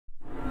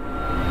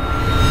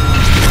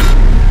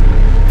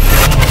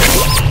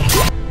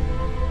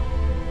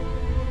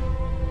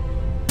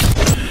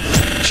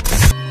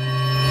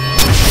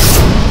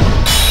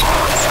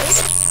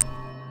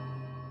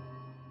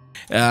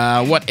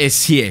what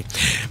is here.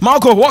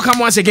 Marco, welcome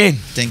once again.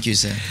 Thank you,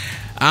 sir.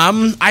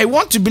 I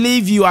want to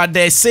believe you are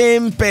the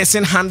same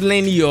person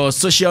handling your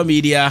social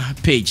media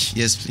page.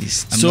 Yes,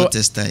 please. I'm not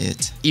a star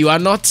yet. You are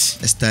not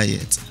a star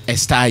yet. A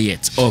star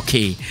yet.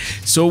 Okay.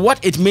 So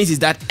what it means is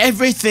that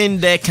everything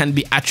there can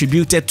be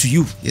attributed to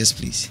you. Yes,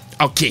 please.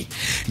 Okay,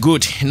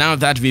 good. Now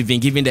that we've been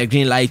given the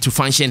green light to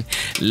function,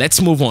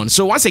 let's move on.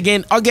 So once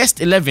again, August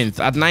 11th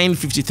at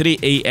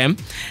 9:53 a.m.,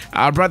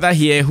 our brother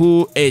here,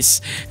 who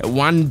is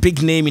one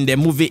big name in the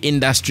movie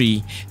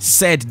industry,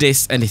 said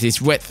this, and it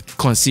is worth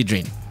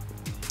considering.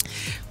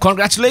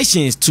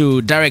 Congratulations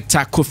to director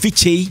Kofi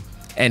Che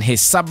and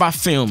his Saba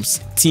Films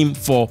team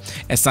for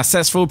a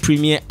successful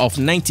premiere of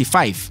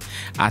 95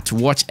 at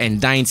Watch and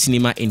Dine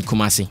Cinema in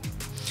Kumasi.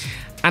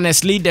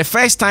 Honestly, the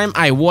first time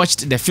I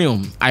watched the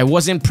film, I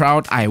wasn't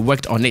proud I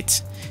worked on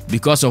it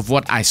because of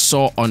what I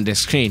saw on the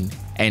screen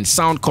and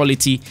sound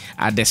quality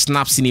at the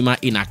Snap Cinema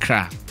in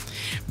Accra.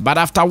 But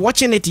after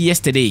watching it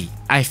yesterday,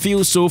 I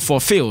feel so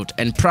fulfilled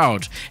and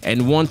proud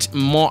and want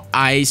more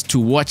eyes to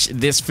watch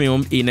this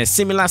film in a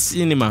similar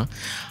cinema.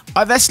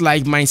 Others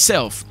like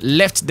myself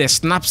left the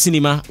Snap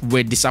Cinema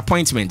with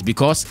disappointment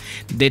because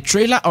the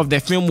trailer of the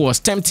film was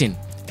tempting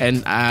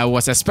and I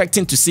was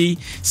expecting to see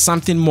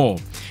something more.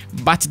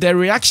 But the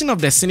reaction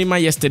of the cinema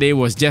yesterday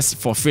was just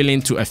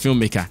fulfilling to a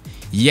filmmaker.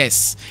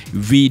 Yes,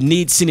 we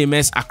need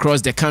cinemas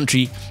across the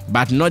country,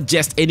 but not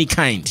just any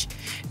kind.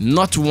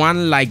 Not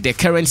one like the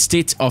current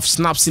state of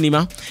Snap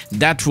Cinema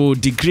that will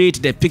degrade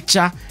the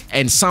picture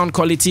and sound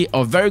quality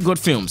of very good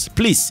films.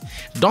 Please,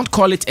 don't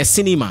call it a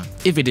cinema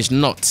if it is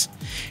not.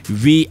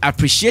 We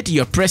appreciate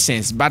your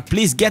presence, but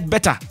please get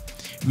better.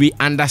 We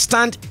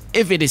understand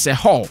if it is a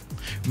hall.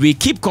 We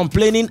keep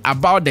complaining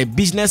about the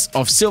business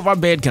of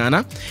Silverbird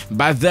Ghana,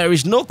 but there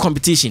is no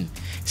competition.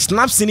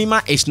 Snap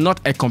Cinema is not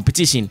a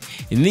competition,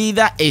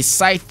 neither is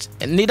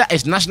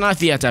National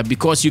Theatre,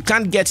 because you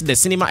can't get the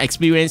cinema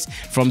experience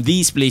from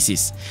these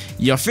places.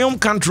 Your film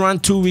can't run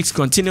 2 weeks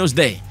continuous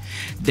there.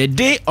 The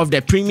day of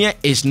the premiere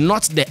is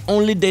not the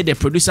only day the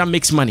producer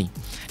makes money.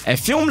 A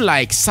film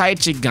like Side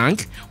Chick Gang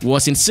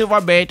was in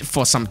Silverbird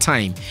for some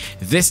time.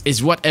 This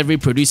is what every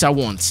producer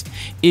wants.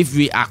 If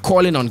we are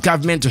calling on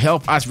government to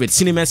help us with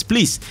cinemas,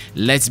 please,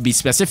 let's be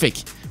specific.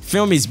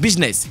 Film is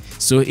business.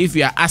 So if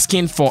you are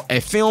asking for a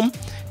film,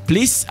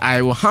 please,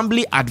 I will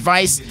humbly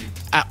advise.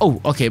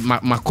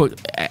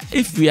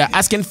 If we are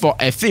asking for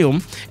a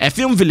film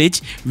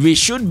village, we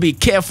should be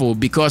careful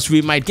because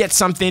we might get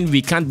something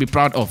we can't be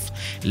proud of.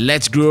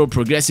 Let's grow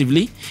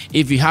progressively.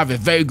 If you have a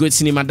very good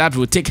cinema that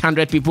will take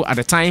 100 people at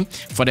a time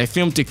for the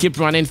film to keep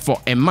running for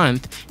a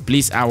month,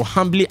 please, I will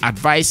humbly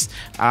advise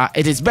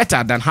it is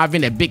better than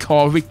having a big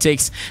hall which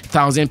takes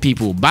 1,000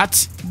 people.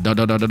 But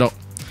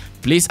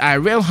please, I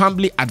will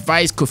humbly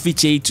advise Kofi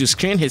Che to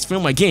screen his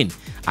film again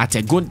at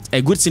a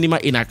good cinema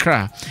in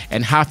Accra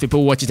and have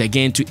people watch it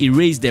again to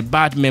erase the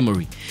bad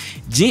memory.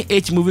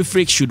 GH Movie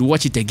Freak should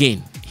watch it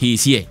again. He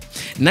is here.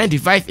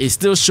 95 is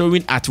still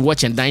showing at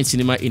Watch and Dine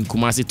Cinema in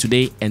Kumasi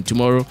today and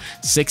tomorrow,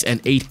 6 and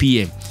 8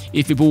 p.m.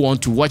 If people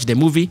want to watch the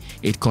movie,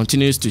 it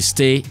continues to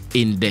stay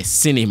in the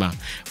cinema.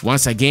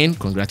 Once again,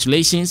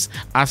 congratulations.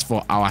 As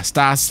for our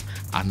stars,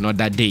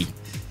 another day.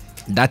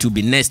 That will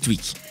be next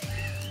week.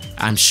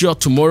 I'm sure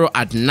tomorrow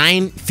at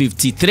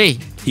 9:53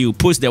 he will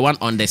post the one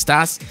on the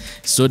stars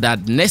so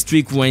that next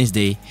week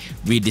Wednesday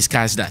we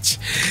discuss that.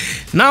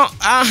 Now,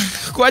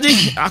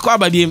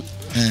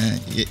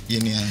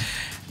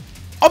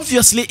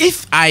 obviously,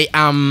 if I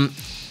am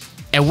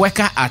a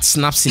worker at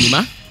Snap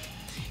Cinema,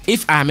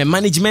 if I am a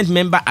management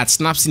member at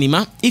Snap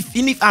Cinema,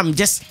 even if I'm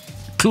just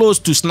close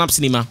to Snap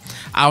Cinema,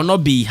 I will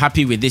not be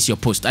happy with this your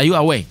post. Are you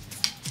aware?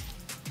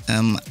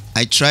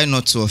 I try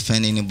not to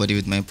offend anybody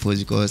with my post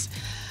because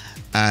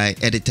I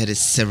edited it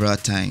several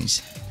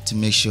times to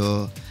make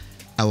sure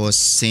I was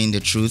saying the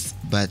truth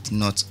but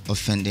not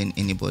offending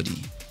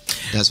anybody.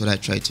 That's what I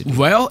try to do.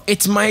 Well,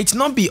 it might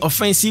not be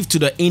offensive to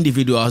the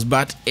individuals,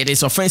 but it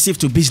is offensive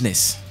to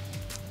business.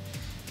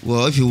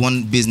 Well, if you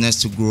want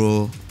business to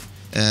grow,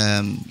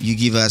 you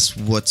give us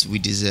what we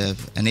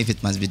deserve, and if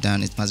it must be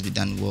done, it must be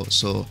done well.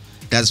 So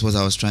that's what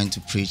I was trying to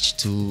preach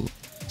to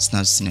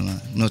Snap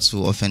Cinema, not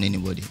to offend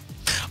anybody.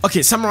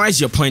 Okay, summarize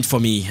your point for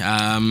me.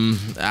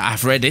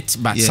 I've read it,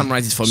 but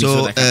summarize it for me.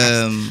 So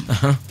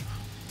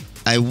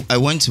I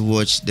went to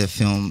watch the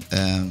film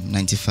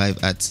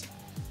 95 at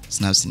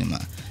Snap Cinema,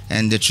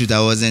 and the truth,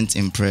 I wasn't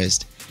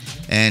impressed.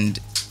 And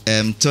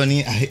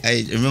Tony,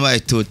 I remember I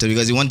told Tony,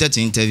 because he wanted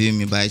to interview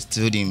me, but I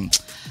told him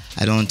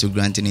I don't want to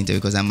grant an interview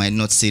because I might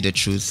not say the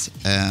truth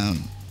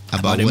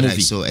about what I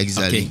saw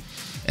exactly. Okay.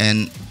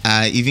 And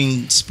I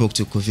even spoke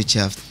to Kofi Che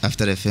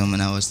after the film,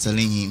 and I was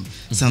telling him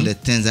some of the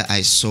things that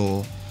I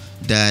saw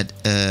that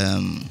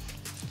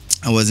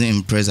I wasn't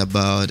impressed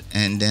about,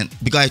 and then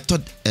because I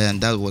thought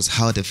that was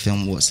how the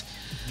film was.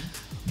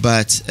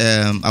 But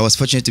I was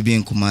fortunate to be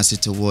in Kumasi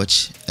to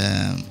watch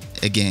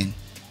again,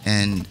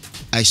 and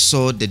I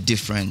saw the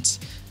difference,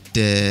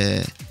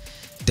 the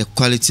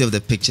quality of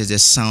the pictures, the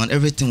sound,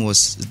 everything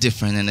was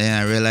different. And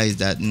then I realized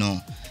that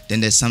no,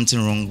 then there's something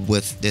wrong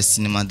with the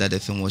cinema that the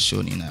film was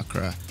shown in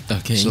Accra.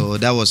 Okay. So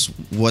that was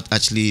what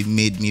actually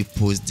made me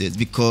post this,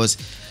 because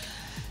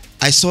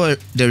I saw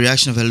the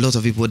reaction of a lot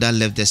of people that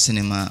left the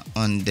cinema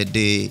on the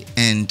day,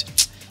 and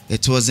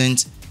it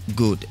wasn't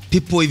good.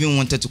 People even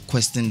wanted to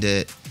question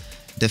the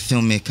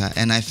filmmaker,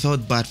 and I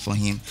felt bad for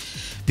him,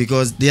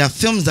 because there are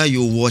films that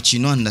you watch,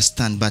 you don't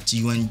understand, but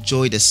you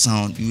enjoy the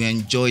sound, you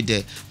enjoy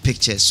the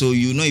picture, so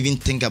you don't even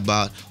think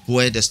about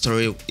where the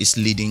story is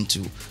leading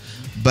to.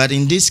 But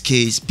in this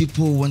case,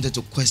 people wanted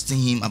to question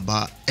him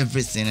about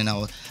everything, and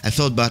I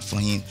felt bad for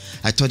him.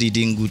 I thought he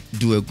didn't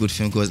do a good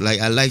film, because like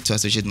I like to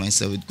associate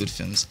myself with good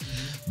films,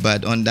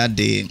 but on that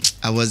day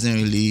I wasn't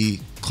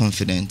really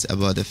confident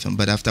about the film.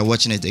 But after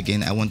watching it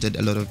again, I wanted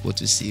a lot of people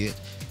to see it,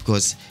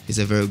 because it's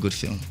a very good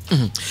film.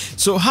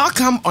 So how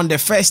come on the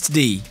first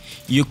day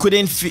you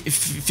couldn't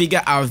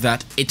figure out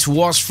that it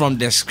was from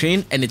the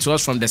screen and it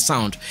was from the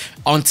sound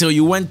until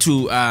you went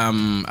to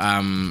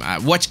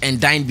Watch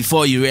and Dine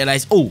before you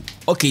realized, oh,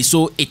 okay,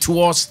 so it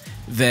was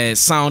the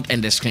sound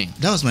and the screen?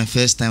 That was my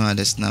first time at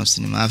the Snap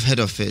Cinema. I've heard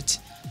of it,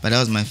 but that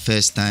was my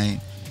first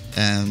time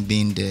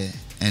being there.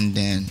 And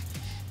then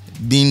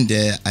being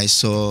there, I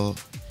saw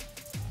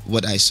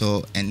what I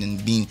saw, and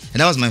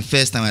that was my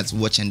first time at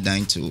Watch and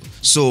Dine too.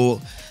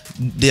 So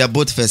they are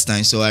both first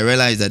time. So I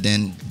realized that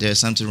then there's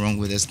something wrong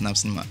with the Snap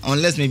Cinema,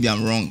 unless maybe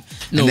I'm wrong.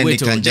 No, and then wait,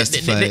 they can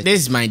justify it.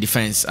 This is my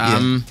defense.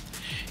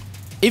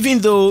 Even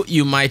though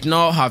you might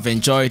not have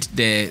enjoyed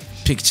the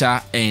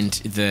picture and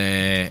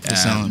the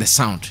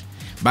sound,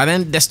 but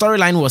then the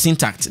storyline was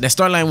intact. The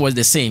storyline was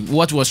the same.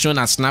 What was shown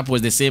at Snap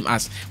was the same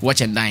as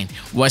Watch and Dine.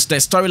 Was the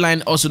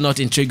storyline also not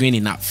intriguing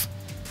enough?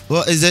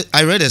 Well,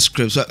 I read a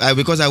script, so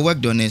because I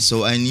worked on it,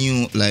 so I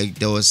knew like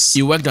there was.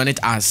 You worked on it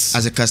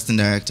as a casting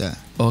director.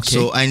 Okay.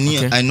 So I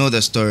knew I know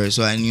the story,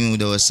 so I knew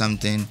there was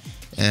something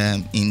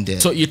in there.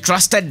 So you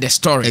trusted the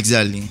story.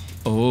 Exactly.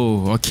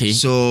 Oh, okay.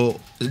 So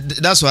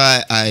that's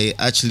why I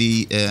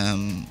actually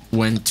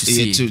went to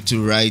see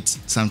to write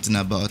something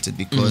about it,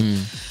 because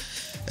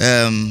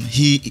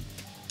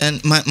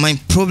my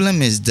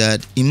problem is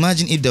that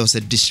imagine if there was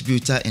a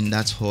distributor in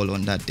that hall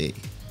on that day,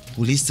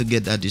 will he still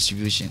get that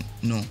distribution?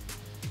 No.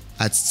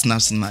 At Snap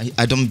Cinema,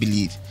 I don't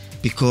believe,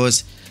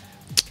 because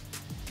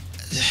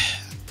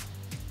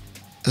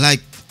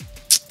like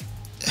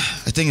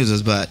I think it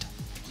was bad.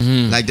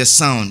 Like the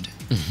sound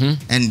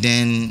and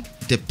then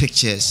the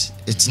pictures,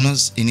 it's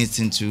not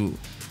anything to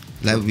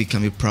like we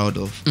can be proud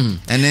of. And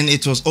then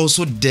it was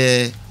also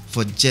there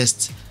for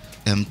just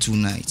 2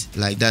 nights,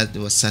 like that. It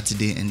was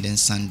Saturday and then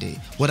Sunday.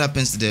 What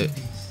happens to the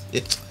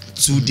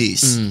 2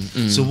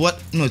 days? So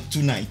what? No,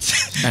 2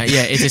 nights.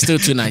 Yeah, it is still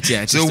 2 nights.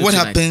 Yeah. So what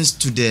happens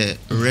to the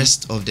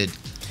rest of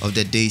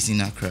the days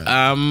in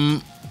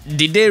Accra?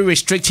 Did they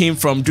restrict him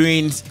from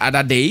doing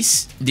other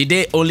days? Did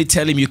they only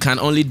tell him you can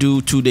only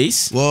do 2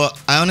 days? Well,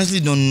 I honestly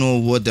don't know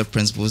what the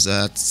principles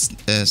are at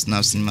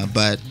Snap Cinema,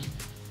 but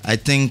I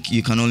think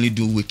you can only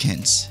do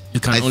weekends. You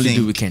can only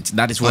do weekends.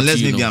 That is what unless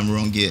you maybe know. I'm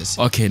wrong. Yes.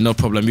 Okay, no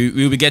problem.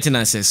 We'll be getting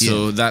answers,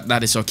 so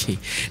that is okay.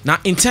 Now,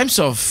 in terms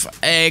of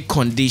air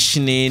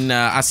conditioning,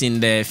 as in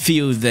the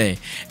field there,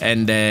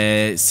 and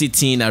the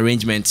seating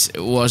arrangements,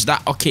 was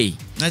that okay?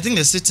 I think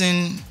the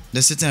sitting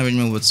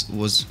arrangement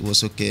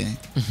was okay.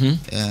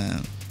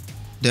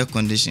 The air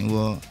conditioning,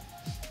 well,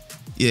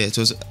 yeah, it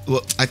was.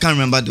 Well, I can't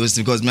remember those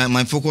because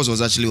my focus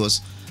was actually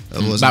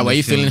but were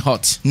you feeling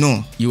hot?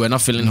 No. You were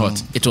not feeling hot.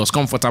 It was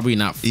comfortable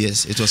enough.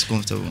 Yes, it was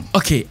comfortable.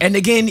 Okay, and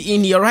again,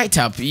 in your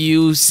write-up,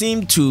 you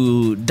seem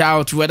to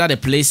doubt whether the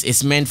place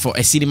is meant for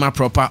a cinema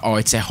proper or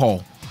it's a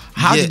hall.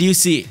 How did you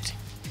see it?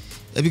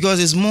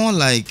 Because it's more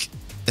like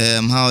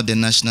how the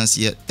National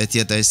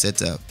Theatre is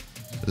set up.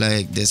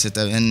 Like the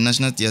setup, and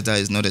National Theatre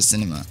is not a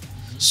cinema.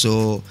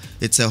 So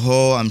it's a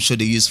hall I'm sure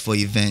they use for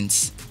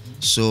events.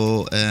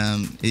 So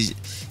it's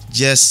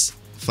just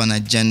for an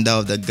agenda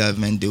of the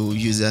government, they will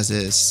use it as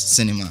a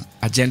cinema.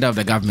 Agenda of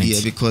the government?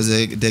 Yeah, because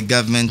the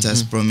government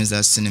has promised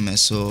us cinema,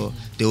 so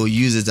they will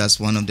use it as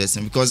one of the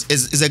cinema. Because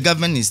it's a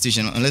government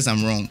institution, unless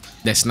I'm wrong.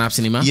 The Snap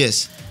Cinema?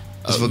 Yes.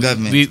 It's for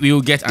government. We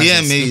will get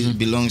answers. AMA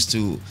belongs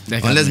to,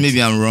 unless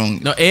maybe I'm wrong.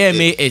 No,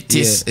 AMA it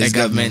is a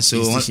government.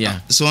 So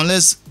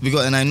unless,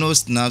 because, and I know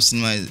Snap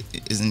Cinema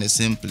is in the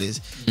same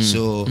place.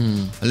 So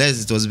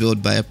unless it was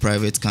built by a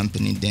private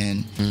company,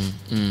 then.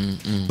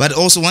 But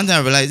also one thing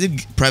I realized,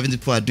 if private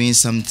people are doing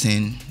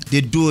something,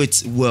 they do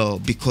it well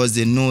because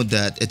they know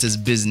that it is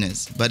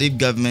business. But if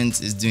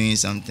government is doing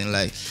something,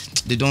 like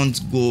they don't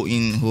go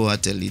in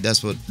wholeheartedly.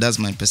 That's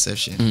my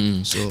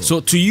perception.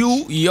 So to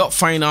you, your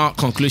final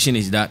conclusion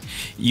is that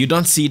you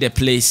don't see the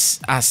place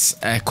as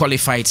a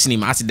qualified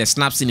cinema, as the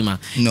Snap Cinema.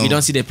 No. You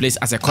don't see the place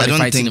as a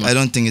qualified cinema. I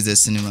don't think it's a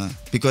cinema,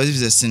 because if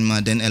it's a cinema,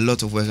 then a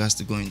lot of work has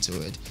to go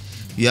into it.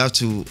 You have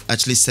to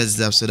actually set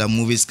it up so that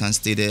movies can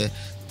stay there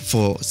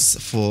for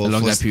a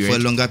longer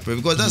period,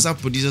 because that's how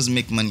producers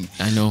make money.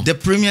 I know. The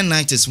premiere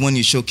night is when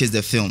you showcase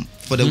the film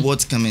for the world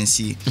to come and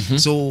see.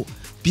 So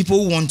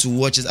people who want to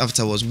watch it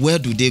afterwards, where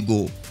do they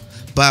go?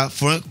 But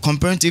for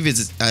comparative,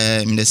 it's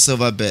in the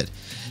Silverbird.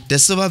 The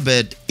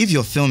Silverbird, if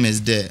your film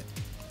is there,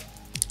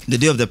 the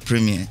day of the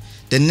premiere,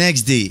 the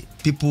next day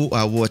people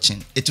are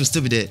watching, it will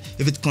still be there.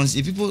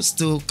 If people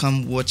still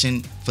come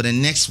watching for the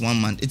next 1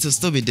 month, it will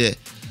still be there.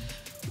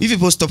 If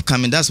people stop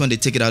coming, that's when they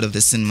take it out of the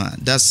cinema.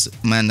 That's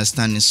my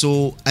understanding.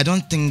 So I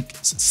don't think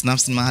Snap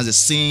Cinema has the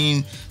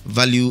same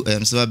value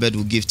Silverbird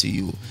will give to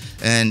you.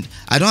 And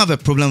I don't have a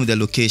problem with the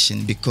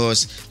location,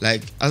 because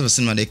like as a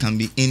cinema, they can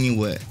be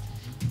anywhere,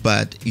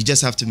 but you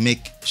just have to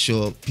make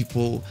sure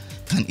people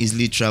can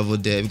easily travel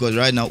there, because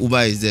right now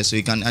Uber is there, so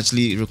you can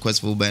actually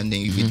request for Uber and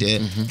then you'll be there.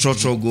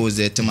 Trotro goes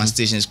there, Tema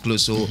station is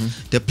closed, so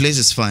the place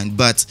is fine,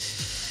 but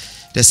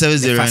the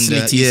service they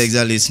render, yeah,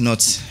 exactly, it's not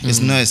a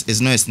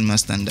cinema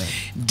standard.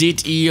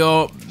 Did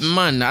your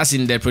man, as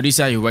in the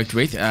producer you worked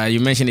with, you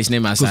mentioned his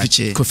name as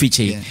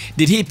Kofiche. Yeah.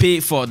 Did he pay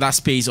for that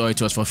space or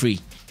it was for free?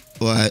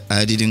 Well,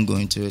 I didn't go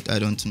into it. I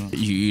don't know.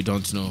 You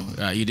don't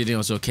know. You didn't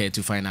also care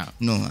to find out?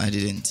 No, I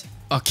didn't.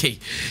 Okay,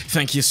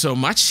 thank you so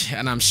much,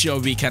 and I'm sure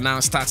we can now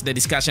start the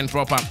discussion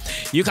proper.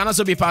 You can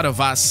also be part of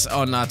us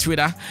on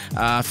Twitter.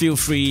 Feel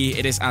free.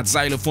 It is at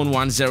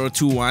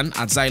Xylophone1021.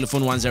 At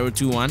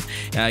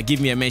Xylophone1021.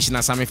 Give me a mention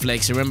at Sammy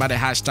Flex. Remember the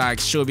hashtag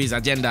Showbiz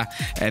Agenda,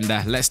 and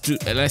let's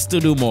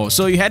do more.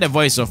 So you heard the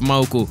voice of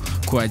Mauko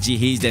Kwaji.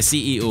 He's the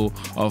CEO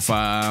of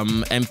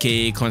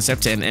MK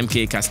Concept and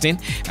MK Casting,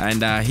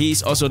 and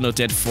he's also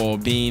noted for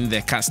being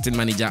the casting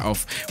manager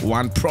of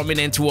one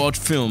prominent world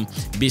film,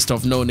 Beast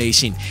of No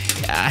Nation.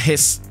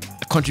 His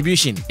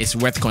contribution is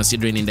worth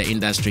considering in the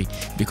industry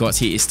because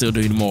he is still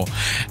doing more.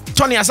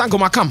 Tony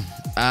Asankoma, come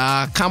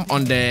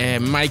on the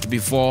mic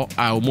before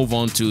I'll move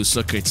on to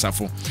Socrate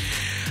Safo.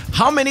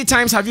 How many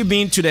times have you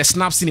been to the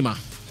Snap Cinema?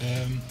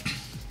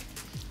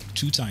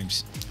 2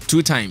 times.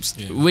 2 times.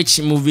 Yeah.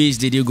 Which movies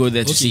did you go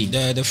there to see?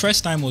 The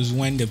first time was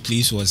when the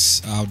place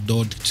was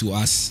outdoored to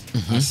us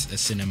as a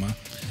cinema,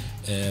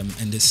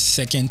 and the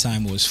second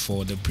time was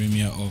for the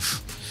premiere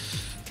of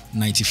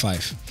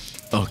 95.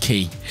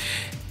 Okay.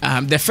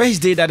 The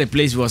first day that the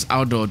place was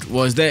outdoored,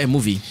 was there a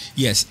movie?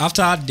 Yes.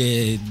 After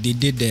they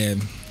did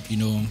the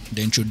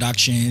the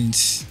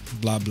introductions,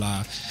 blah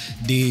blah,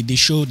 they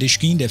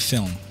screened the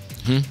film.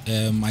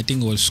 I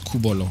think it was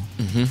Kubolo.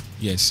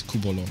 Yes,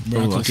 Kubolo.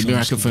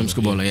 Miracle Films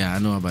Kubolo. Yeah, I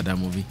know about that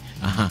movie.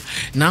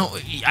 Now,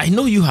 I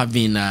know you have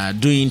been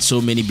doing so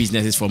many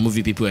businesses for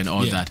movie people and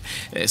all that.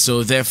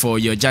 So therefore,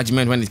 your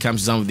judgment when it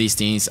comes to some of these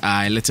things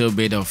are a little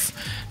bit of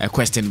a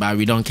question, but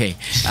we don't care.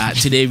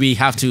 Today, we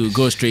have to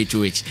go straight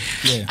to it.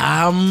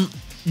 Yeah.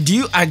 Do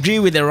you agree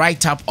with the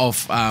write-up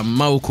of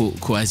Mauko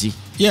Kwaji?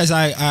 Yes,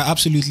 I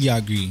absolutely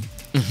agree.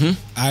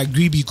 I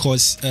agree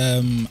because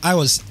I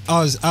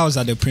was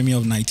at the premiere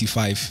of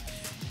 95,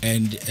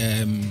 and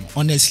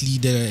honestly,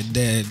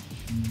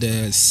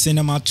 the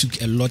cinema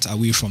took a lot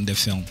away from the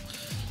film.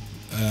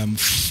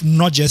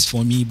 Not just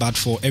for me, but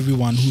for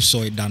everyone who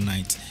saw it that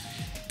night.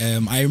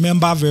 I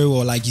remember very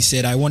well, like he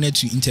said, I wanted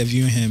to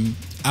interview him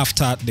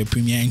after the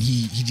premiere, and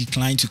he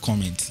declined to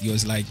comment. He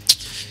was like,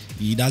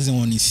 he doesn't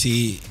want to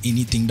say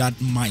anything that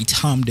might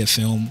harm the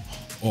film,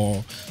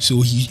 or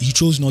so he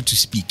chose not to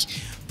speak.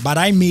 But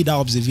I made that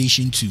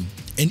observation too.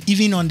 And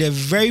even on the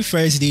very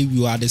first day we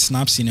were at the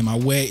Snap Cinema,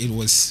 where it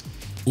was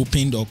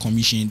opened or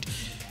commissioned,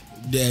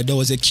 there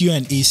was a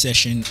Q&A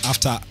session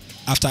after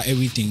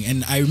everything.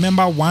 And I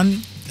remember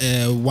one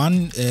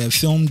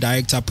film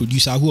director,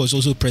 producer who was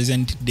also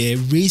present, they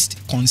raised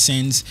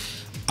concerns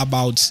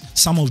about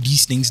some of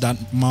these things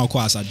that Marco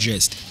has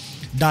addressed.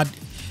 That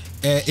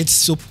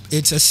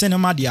it's a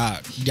cinema they are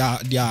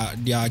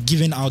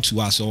giving out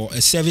to us, or a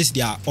service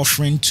they are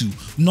offering to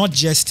not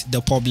just the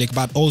public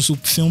but also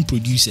film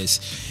producers,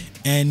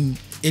 and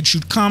it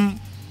should come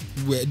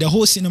where the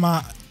whole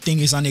cinema thing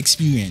is an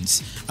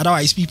experience.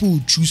 Otherwise, people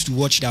would choose to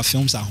watch their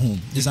films at home.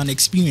 It's an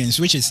experience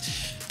which is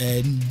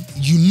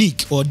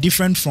unique or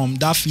different from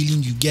that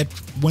feeling you get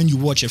when you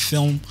watch a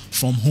film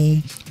from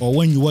home or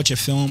when you watch a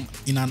film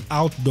in an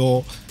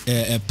outdoor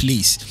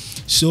place.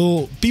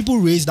 So people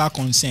raised that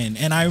concern,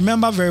 and I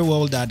remember very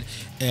well that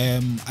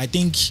I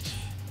think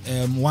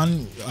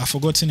one, I've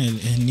forgotten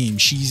her name.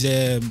 She's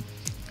the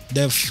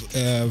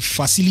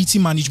facility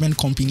management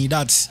company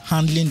that's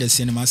handling the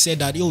cinema said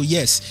that, oh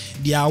yes,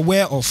 they are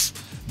aware of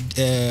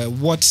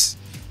what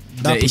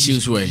the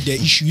issues were,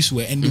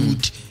 and they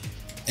would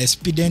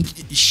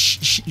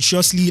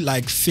expeditiously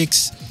like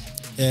fix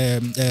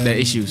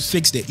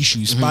the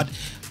issues. But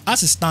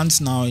as it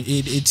stands now,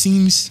 it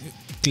seems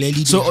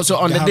clearly. So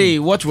on the day,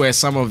 what were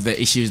some of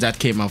the issues that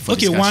came up for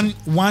discussion?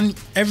 One,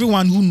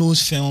 everyone who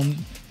knows film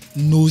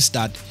knows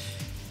that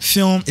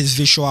film is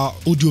visual,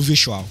 audio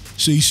visual.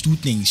 So it's 2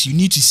 things. You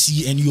need to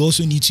see and you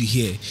also need to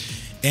hear.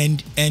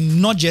 And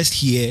not just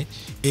hear,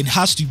 it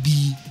has to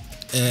be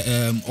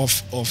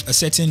of a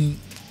certain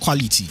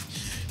quality.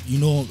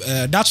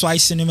 That's why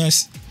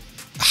cinemas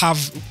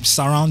have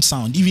surround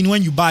sound. Even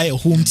when you buy a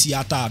home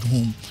theater at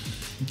home,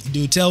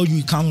 they'll tell you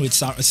it comes with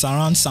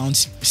surround sound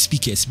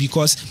speakers,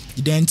 because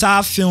the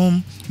entire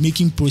film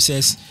making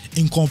process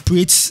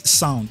incorporates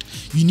sound.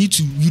 You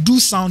do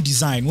sound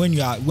design when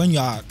you are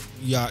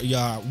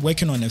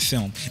working on a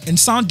film, and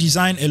sound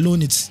design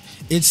alone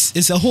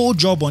it's a whole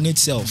job on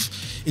itself.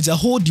 It's a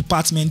whole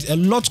department. A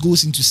lot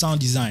goes into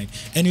sound design,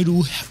 and it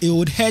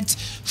would hurt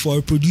for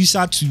a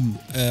producer to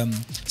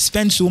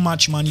spend so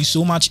much money,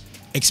 so much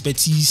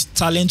expertise,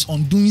 talent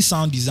on doing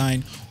sound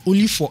design,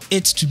 only for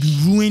it to be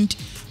ruined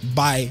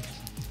by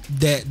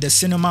the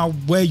cinema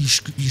where you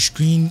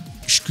screen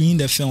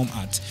the film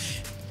at.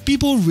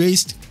 People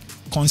raised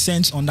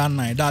concerns on that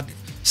night that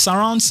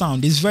surround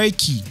sound is very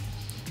key,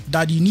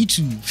 that you need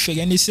to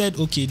figure, and they said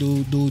okay,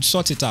 they'll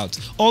sort it out.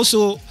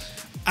 Also,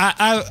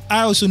 I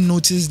also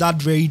noticed that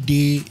very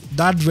day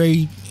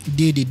they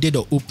did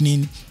the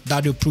opening,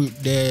 that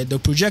the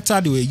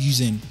projector they were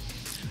using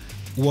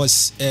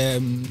was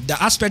the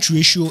aspect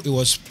ratio it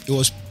was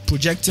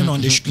projecting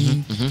on the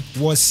screen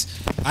was,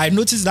 I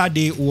noticed that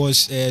day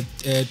was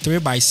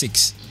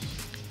 3:6.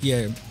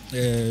 Yeah,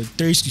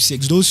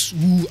 3:6. Those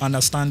who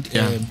understand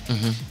yes,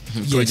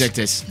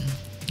 projectors.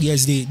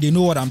 Yes, they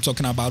know what I'm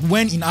talking about.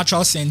 When in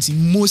actual sense,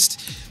 in most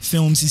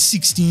films, is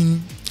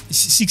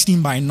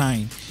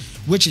 16:9,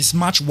 which is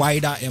much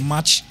wider and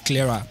much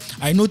clearer.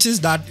 I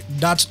noticed that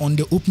on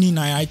the opening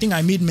night. I think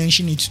I made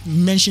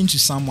mention to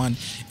someone,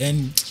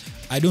 and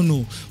I don't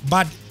know,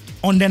 but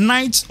on the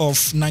night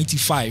of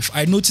 95,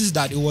 I noticed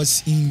that it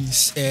was in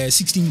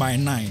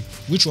 16:9,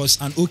 which was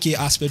an okay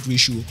aspect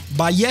ratio.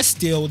 But yet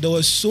still, there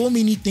were so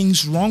many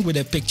things wrong with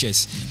the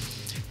pictures.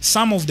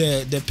 Some of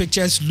the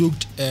pictures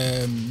looked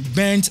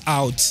burnt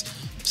out.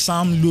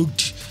 Some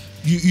looked,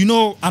 you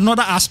know,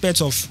 another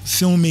aspect of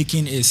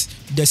filmmaking is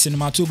the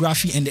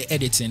cinematography and the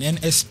editing. And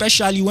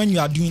especially when you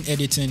are doing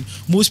editing,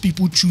 most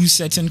people choose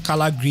certain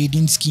color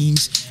grading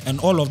schemes and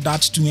all of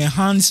that to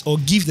enhance or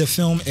give the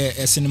film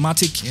a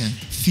cinematic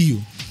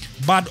feel.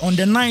 But on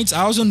the night,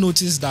 I also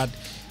noticed that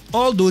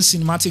all those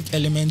cinematic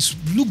elements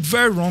look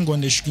very wrong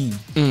on the screen.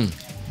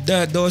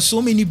 There were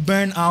so many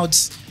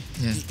burnouts,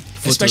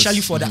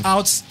 especially for the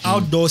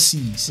outdoor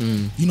scenes.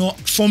 You know,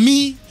 for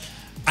me,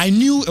 I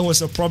knew it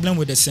was a problem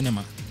with the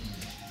cinema.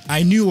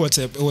 I knew it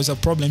was a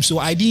problem, so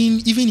I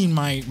didn't, even in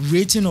my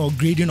rating or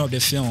grading of the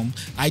film,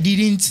 I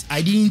didn't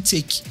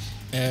take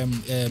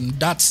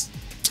that.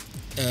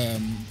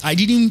 I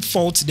didn't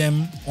fault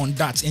them on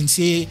that and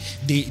say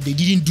they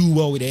didn't do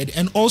well with it.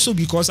 And also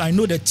because I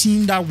know the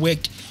team that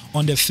worked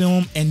on the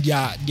film and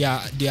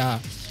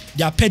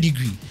their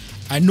pedigree.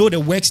 I know the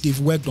works they've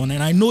worked on,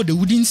 and I know they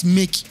wouldn't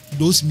make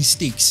those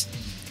mistakes.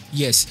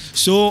 Yes,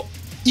 so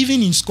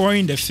even in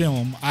scoring the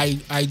film,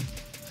 I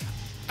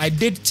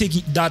did take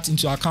that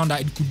into account,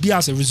 that it could be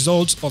as a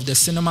result of the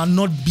cinema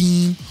not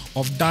being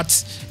of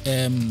that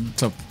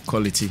top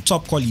quality.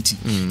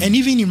 And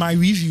even in my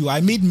review,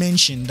 I made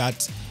mention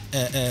that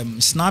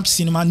Snap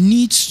Cinema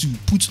needs to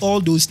put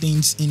all those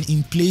things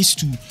in place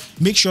to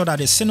make sure that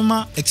the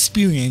cinema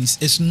experience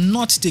is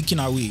not taken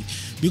away.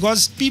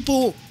 Because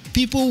people,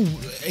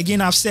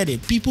 again, I've said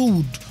it, people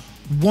would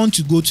want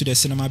to go to the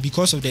cinema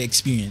because of the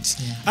experience.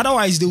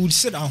 Otherwise, they would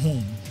sit at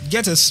home,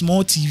 get a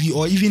small TV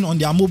or even on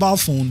their mobile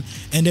phone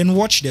and then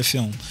watch the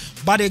film.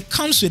 But it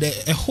comes with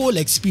a whole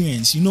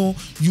experience. You know,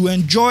 you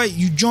enjoy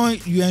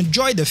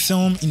the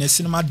film in a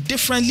cinema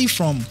differently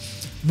from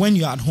when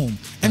you're at home.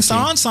 And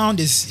surround sound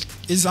is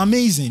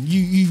amazing.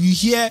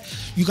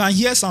 You can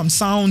hear some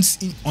sounds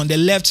on the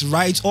left,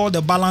 right, all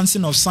the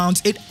balancing of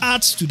sounds. It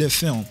adds to the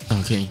film.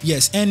 Okay.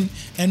 Yes, and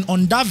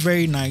on that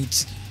very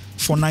night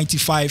for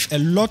 95, a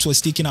lot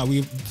was taken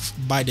away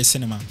by the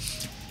cinema.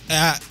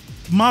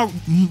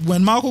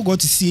 When Marco got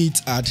to see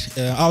it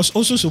I was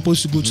also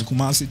supposed to go to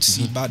Kumasi to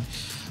see it, but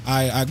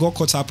I got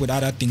caught up with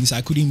other things.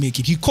 I couldn't make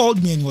it. He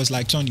called me and he was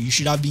like, Tony, you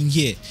should have been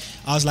here.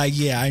 I was like,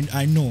 yeah,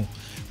 I know.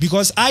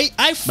 Because I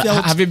felt...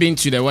 But have you been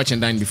to the Watch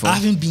and Dine before? I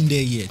haven't been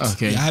there yet.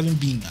 Okay. Yeah, I haven't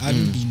been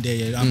there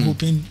yet. I'm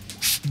hoping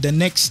the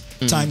next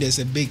time there's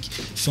a big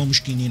film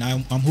screening,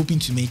 I'm hoping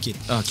to make it.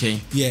 Okay.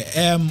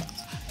 Yeah.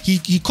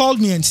 He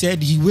called me and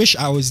said he wished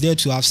I was there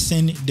to have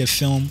seen the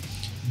film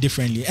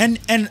differently. And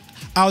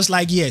I was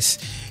like, yes.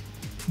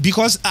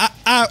 Because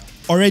I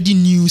already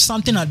knew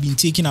something had been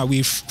taken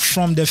away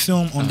from the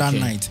film on that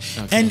night.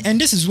 Okay.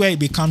 And this is where it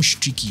becomes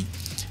tricky.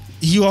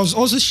 He was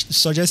also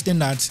suggesting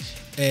that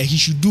he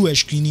should do a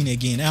screening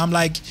again. And I'm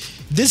like,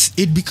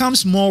 it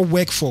becomes more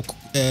work for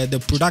the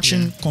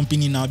production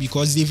company now,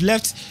 because they've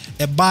left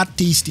a bad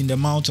taste in the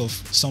mouth of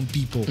some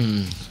people.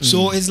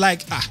 So it's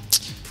like,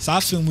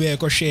 that film where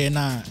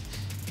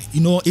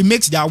you know, it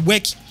makes their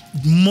work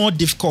more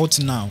difficult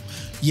now.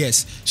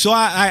 Yes. So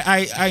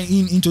I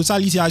in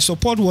totality, I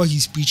support what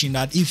he's preaching,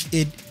 that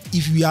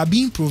if we are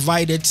being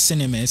provided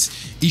cinemas,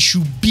 it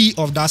should be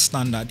of that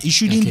standard. It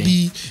shouldn't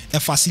be a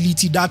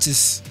facility that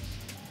is,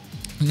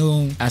 you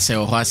know, yes.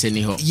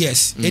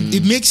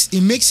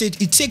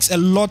 It takes a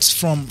lot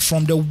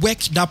from the work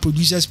that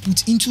producers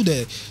put into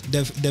the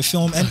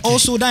film, and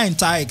also that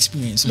entire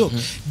experience. Look,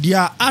 there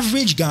are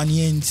average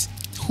Ghanaians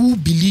who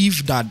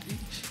believe that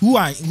who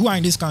are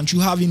in this country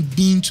who haven't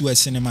been to a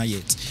cinema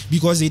yet,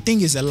 because they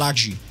think it's a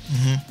luxury.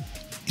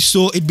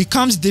 So it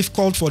becomes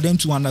difficult for them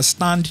to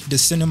understand the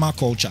cinema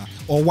culture,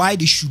 or why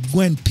they should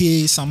go and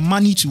pay some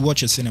money to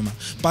watch a cinema.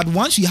 But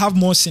once you have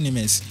more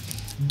cinemas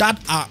that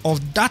are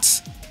of that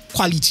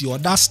quality or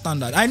that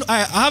standard. I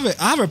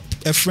have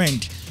a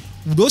friend.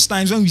 Those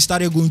times when we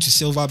started going to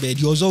Silverbed,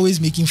 he was always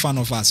making fun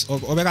of us.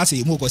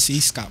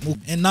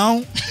 And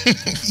now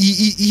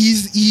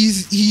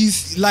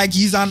he's like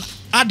he's an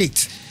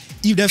addict.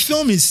 If the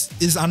film is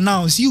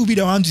announced, he will be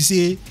the one to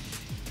say,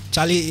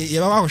 Charlie,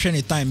 you have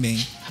a time, man.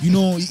 You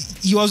know,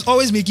 he was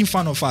always making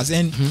fun of us,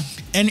 and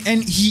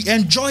he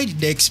enjoyed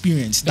the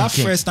experience. That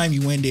first time he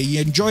went there, he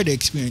enjoyed the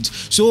experience.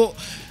 So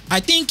I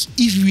think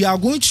if we are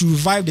going to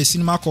revive the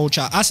cinema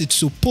culture as it's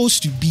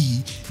supposed to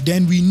be,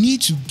 then we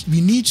need to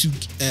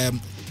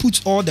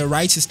put all the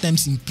right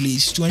systems in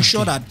place to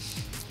ensure that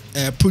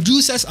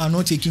producers are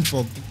not taken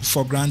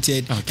for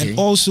granted, and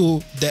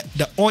also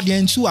the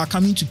audience who are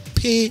coming to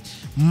pay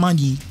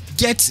money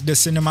get the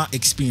cinema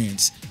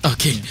experience.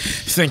 Okay,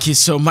 thank you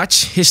so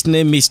much. His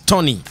name is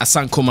Tony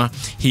Asankoma.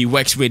 He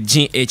works with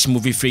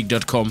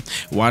GHMovieFreak.com,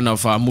 one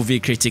of our movie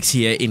critics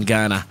here in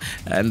Ghana,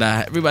 and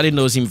everybody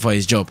knows him for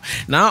his job.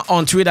 Now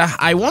on Twitter,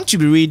 I want to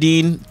be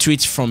reading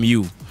tweets from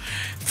you.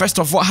 First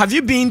of all, have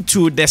you been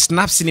to the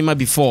Snap Cinema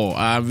before?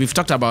 We've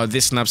talked about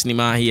this Snap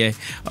Cinema here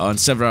on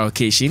several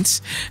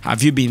occasions.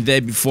 Have you been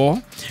there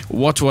before?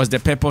 What was the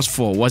purpose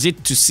for? Was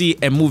it to see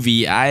a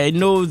movie? I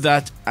know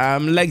that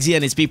Lexi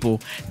and his people,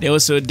 they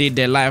also did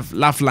the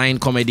laugh line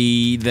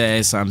comedy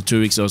there some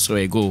 2 weeks or so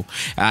ago.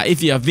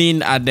 If you have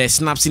been at the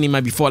Snap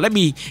Cinema before, let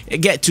me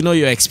get to know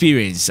your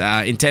experience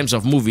in terms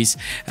of movies.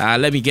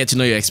 Let me get to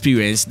know your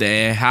experience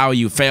there, how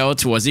you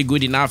felt, was it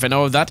good enough and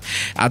all of that.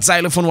 At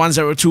Xylophone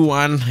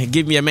 1021,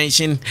 give me a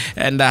mention,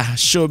 and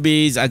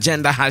showbiz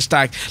agenda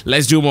hashtag.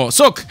 Let's do more.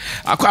 Sok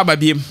Akwa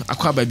Babiem.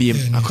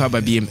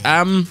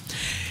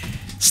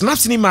 Snap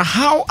Cinema,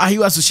 how are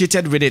you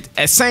associated with it?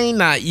 A saying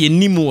that you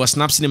nimu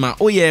Snap Cinema.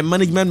 Oh yeah,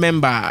 management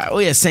member. Oh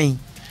yeah, saying.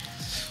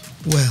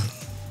 Well,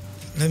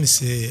 let me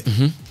say,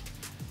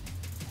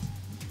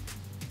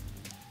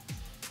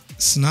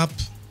 Snap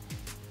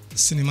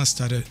Cinema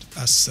started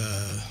as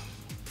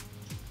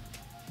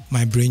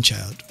my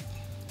brainchild.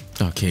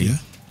 Okay. Yeah.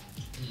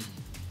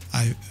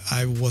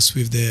 I was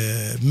with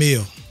the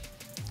mayor.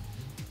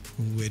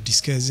 We were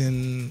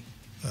discussing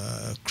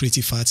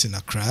creative arts in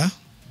Accra,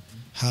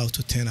 how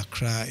to turn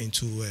Accra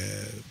into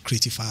a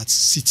creative arts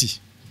city.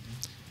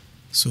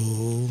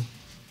 So,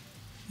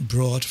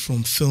 broad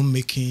from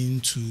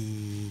filmmaking to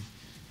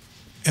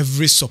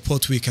every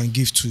support we can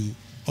give to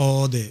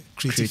all the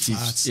creative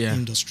arts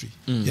industry.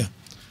 Yeah.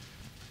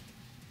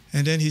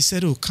 And then he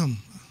said, "Oh, come,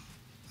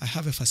 I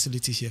have a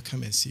facility here.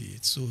 Come and see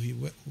it." So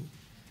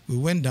we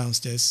went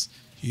downstairs.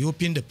 He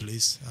opened the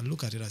place. I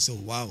look at it. I said,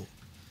 "Wow,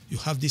 you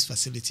have this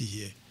facility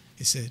here."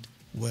 He said,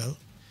 "Well,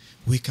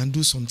 we can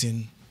do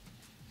something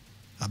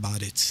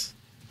about it.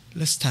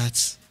 Let's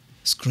start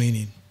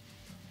screening."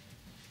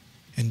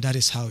 And that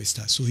is how it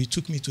starts. So he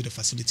took me to the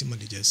facility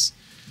managers.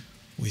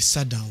 We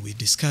sat down. We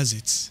discussed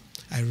it.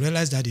 I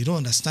realized that they don't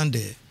understand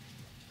the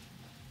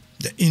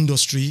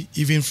industry,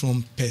 even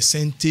from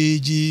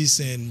percentages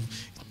and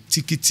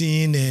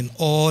ticketing and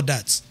all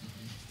that.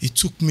 It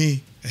took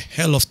me a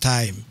hell of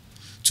time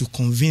to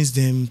convince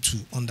them to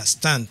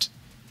understand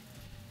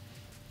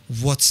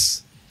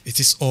what it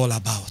is all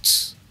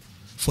about.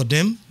 For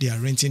them, they are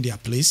renting their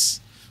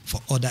place.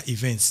 For other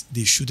events,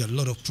 they shoot a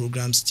lot of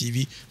programs,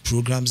 TV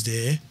programs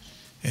there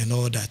and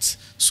all that.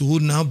 So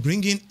now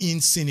bringing in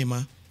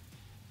cinema,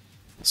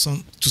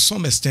 to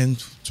some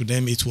extent, to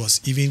them, it was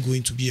even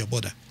going to be a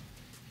border.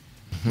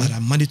 But I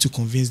managed to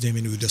convince them,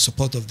 and with the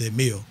support of the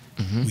mayor,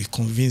 we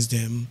convinced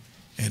them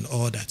and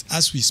all that.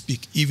 As we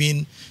speak,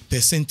 even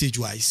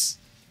percentage-wise,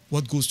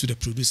 what goes to the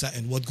producer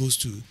and what goes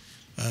to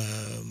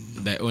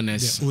the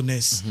owners,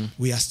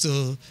 we are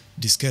still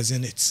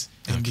discussing it.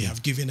 And they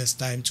have given us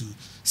time to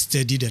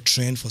study the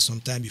trend for some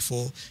time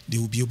before they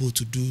will be able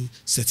to do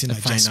certain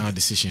adjustments. Final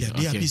decision. Yeah,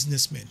 they are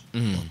businessmen.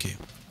 Okay.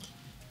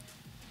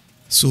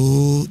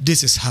 So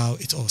this is how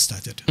it all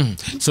started.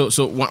 So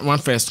one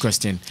first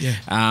question. Yeah.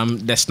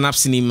 The Snap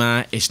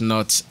Cinema is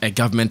not a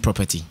government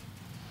property.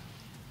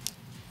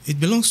 It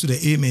belongs to the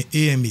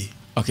AMA.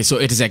 Okay, so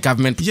it is a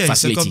government facility.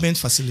 It's a government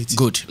facility.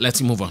 Good.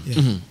 Let's move on.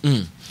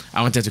 Yeah.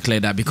 I wanted to clear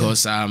that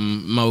because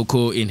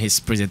Mauko in his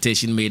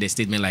presentation made a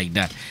statement like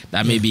that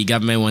maybe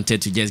government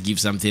wanted to just give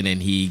something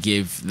and he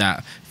gave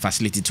that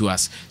facility to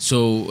us.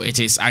 So it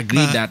is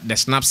agreed that the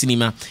Snap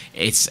Cinema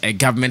is a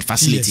government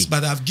facility. Yes,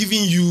 but I've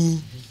given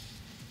you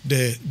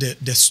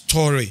the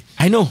story.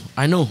 I know.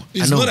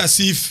 It's not as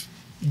if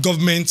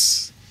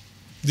governments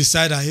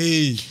decide that,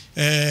 hey,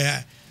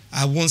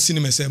 I want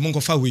cinema. Say,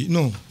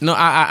 no. No,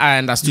 I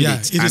understood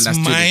it. It is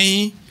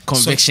my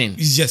conviction.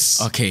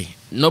 Yes. Okay.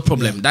 No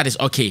problem. Yeah. That is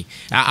okay.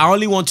 I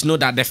only want to know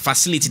that the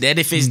facility, the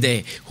edifice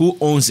there, who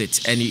owns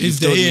it? And it's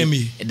the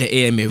AMA.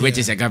 The AMA, which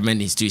is a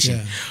government institution.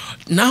 Yeah.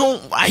 Now,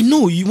 I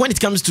know when it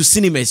comes to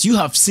cinemas, you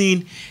have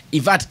seen,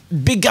 in fact,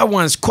 bigger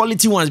ones,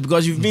 quality ones,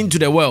 because you've been to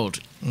the world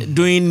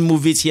doing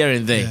movies here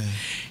and there. Yeah.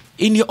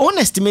 In your own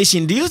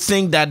estimation, do you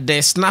think that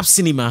the Snap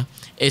Cinema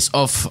is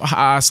of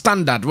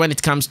standard when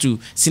it comes to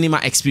cinema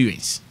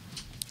experience?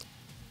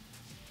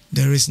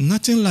 There is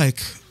nothing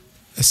like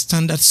a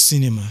standard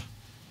cinema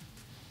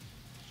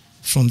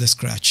from the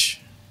scratch.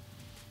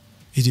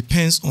 It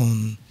depends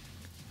on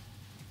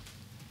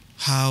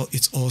how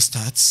it all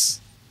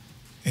starts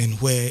and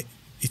where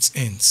it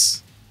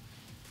ends.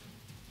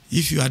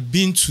 If you had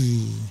been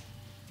to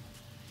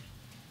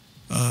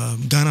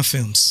Ghana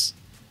Films,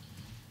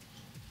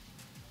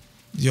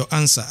 your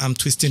answer, I'm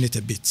twisting it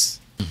a bit.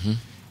 Mm-hmm.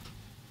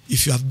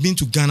 If you have been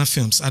to Ghana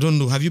Films, I don't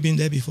know, have you been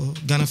there before?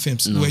 Ghana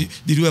Films? No.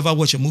 Did you ever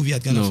watch a movie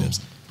at Ghana No.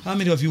 Films? How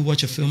many of you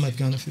watch a film at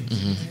Ghana Films?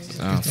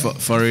 Mm-hmm.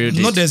 For real.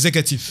 Not the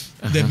executive,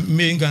 the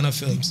main Ghana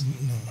Films.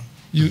 No.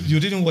 You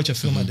didn't watch a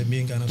film at the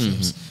main Ghana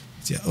Films.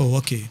 Yeah. Oh,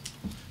 okay.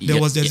 There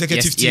was the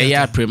executive theater.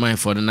 Yeah, Prema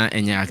for the night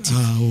and active.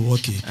 Oh,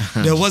 okay.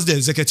 There was the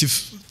executive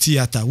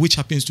theater, which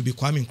happens to be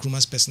Kwame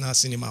Nkrumah's personal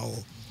cinema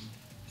hall.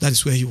 That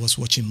is where he was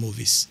watching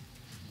movies.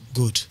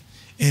 Good.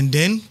 And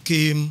then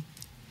came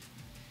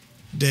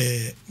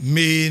the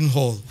main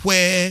hall,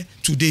 where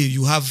today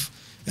you have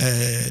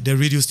the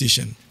radio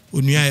station,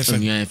 Onuya FM.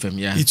 Onuya FM,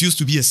 yeah. It used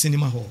to be a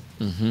cinema hall.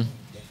 Mm-hmm.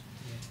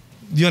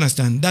 Do you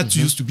understand? That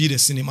used to be the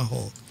cinema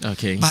hall.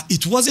 Okay. But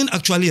it wasn't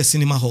actually a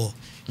cinema hall.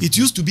 It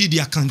used to be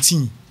their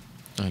canteen.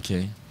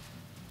 Okay.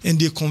 And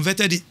they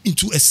converted it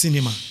into a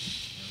cinema.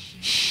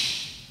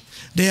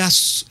 There are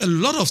a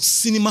lot of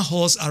cinema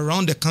halls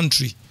around the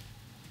country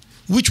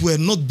which were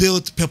not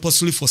built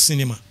purposely for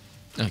cinema.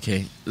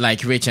 Okay.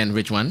 Like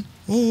which one?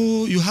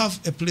 Oh, you have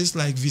a place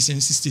like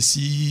Vicente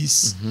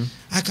Stacy's.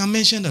 I can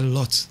mention a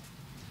lot.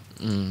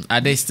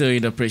 Are they still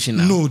in operation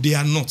now? No, they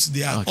are not.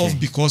 They are Okay. off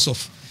because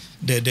of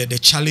the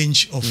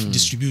challenge of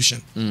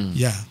distribution.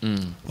 Yeah.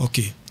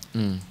 Okay.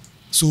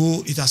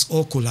 So it has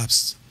all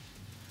collapsed.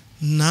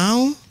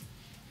 Now,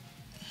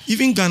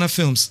 even Ghana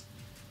Films,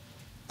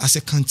 as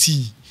a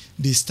canteen,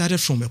 they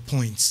started from a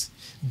point,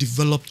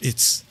 developed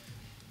it.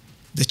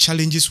 The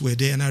challenges were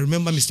there, and I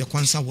remember Mr.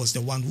 Kwanzaa was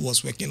the one who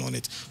was working on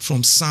it,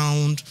 from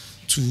sound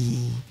to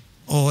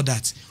all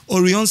that.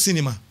 Orion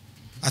Cinema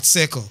at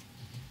Circle,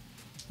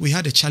 we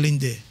had a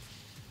challenge there,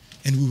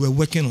 and we were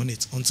working on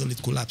it until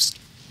it collapsed.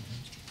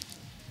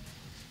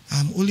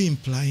 I'm only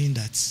implying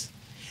that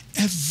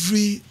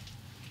every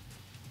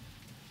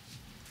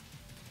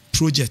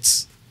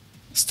project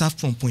start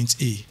from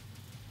point A,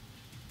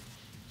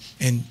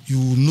 and you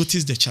will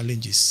notice the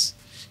challenges.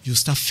 You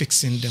start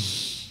fixing them,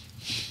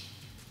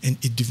 and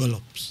it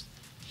develops.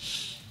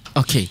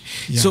 Okay.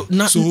 Yeah. So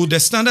now, so the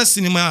standard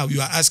cinema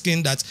you are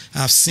asking that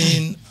I've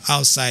seen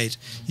outside,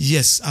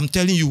 yes, I'm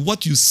telling you,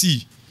 what you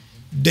see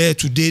there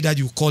today that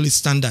you call it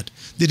standard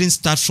didn't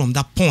start from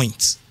that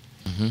point.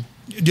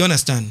 Do you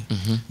understand?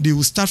 They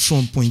will start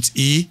from point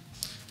A,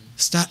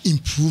 start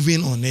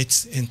improving on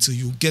it until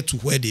you get to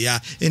where they are,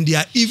 and they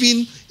are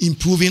even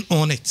improving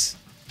on it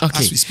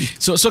as we speak.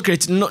 So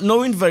Socrate,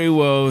 knowing very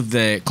well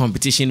the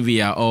competition we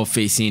are all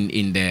facing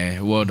in the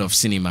world of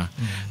cinema,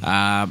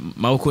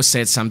 Maoko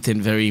said something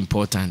very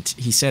important.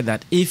 He said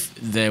that if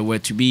there were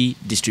to be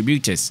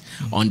distributors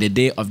on the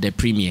day of the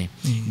premiere,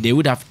 they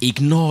would have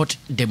ignored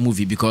the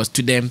movie because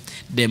to them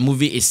the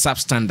movie is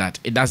substandard.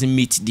 It doesn't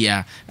meet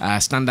their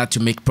standard to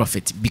make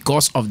profit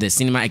because of the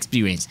cinema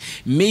experience.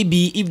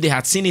 Maybe if they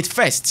had seen it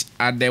first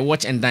at the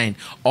Watch and Dine,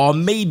 or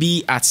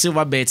maybe at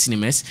Silverbird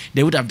Cinemas,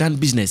 they would have done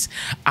business.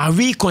 Are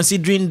we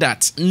considering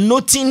that,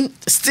 noting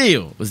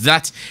still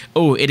that,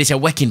 oh, it is a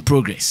work in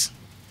progress?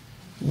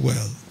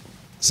 Well,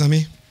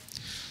 Sammy,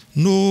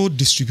 no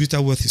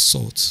distributor worth his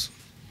salt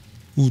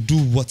will do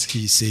what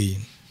he is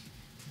saying.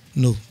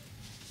 No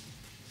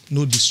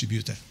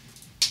distributor.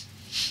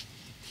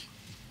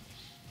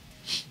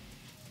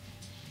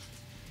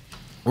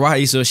 Why are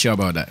you so sure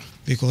about that?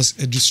 Because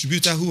a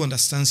distributor who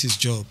understands his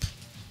job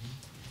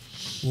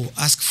will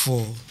ask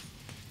for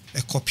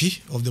a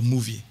copy of the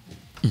movie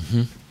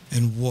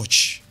and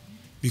watch,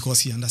 because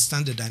he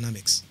understands the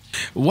dynamics.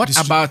 What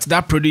about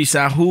that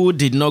producer who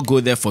did not go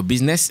there for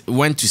business,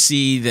 went to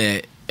see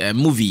the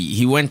movie,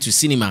 he went to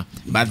cinema,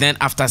 but then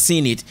after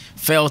seeing it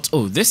felt,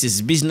 oh, this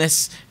is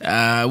business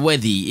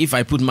worthy. If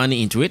I put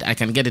money into it, I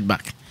can get it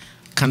back.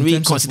 Can we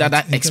consider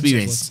that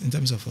experience? In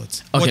terms of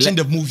what? Okay, Watching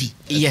the movie.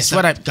 Yes.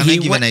 Can I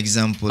give an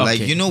example? Okay.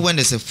 Like, you know, when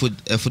there's a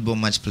football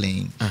match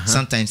playing,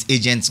 sometimes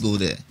agents go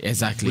there.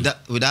 Exactly.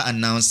 Without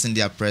announcing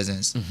their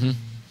presence.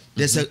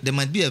 There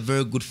might be a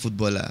very good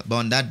footballer, but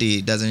on that day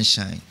it doesn't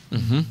shine.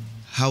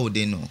 How would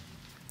they know?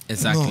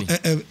 Exactly.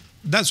 No,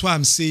 that's why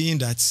I'm saying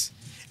that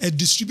a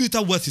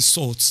distributor worth his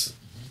salt,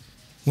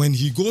 when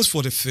he goes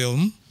for the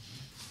film,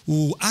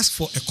 will ask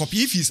for a copy.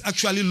 If he's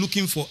actually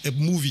looking for a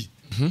movie,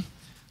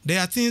 there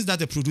are things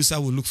that a producer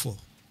will look for.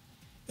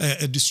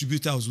 A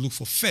distributor will look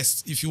for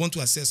first, if you want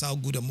to assess how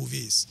good a movie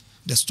is,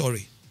 the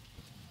story.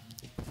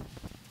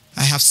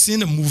 I have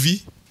seen a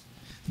movie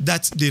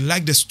that they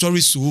like the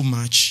story so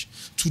much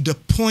to the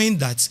point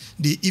that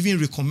they even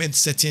recommend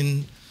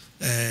certain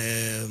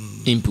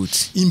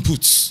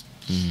inputs.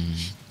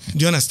 Do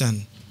you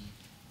understand?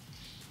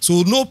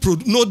 So no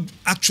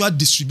actual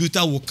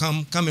distributor will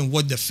come and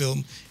watch the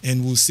film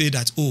and will say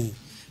that, oh,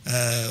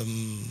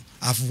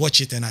 I've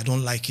watched it and I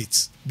don't like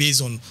it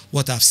based on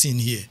what I've seen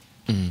here.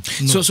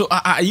 No. So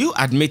are you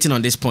admitting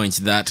on this point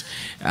that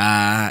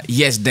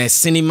yes, the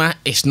cinema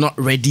is not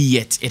ready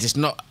yet? It is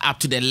not up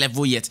to the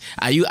level yet.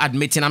 Are you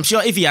admitting? I'm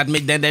sure if you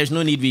admit, then there is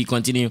no need we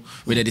continue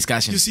with the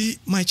discussion. You see,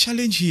 my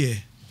challenge here,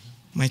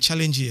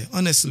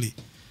 honestly,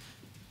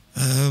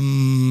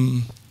 I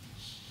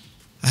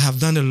have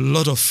done a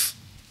lot of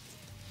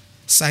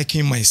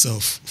psyching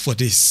myself for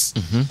this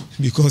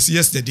because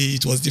yesterday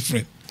it was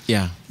different.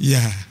 Yeah.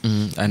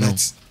 I know.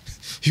 But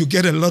you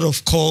get a lot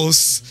of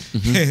calls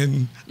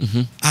and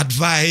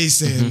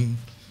advice and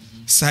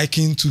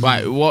psyching to.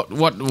 Why? What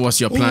was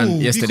your plan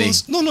yesterday?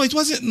 Because, no, it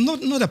wasn't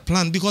not a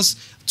plan because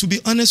to be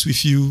honest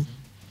with you,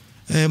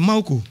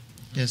 Malco.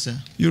 Yes, sir.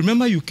 You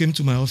remember you came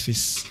to my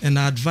office and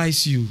I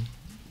advised you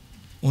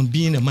on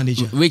being a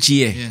manager. Which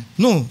year? Yeah.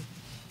 No,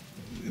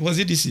 was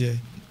it this year?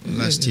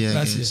 Last year.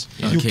 Last Yes.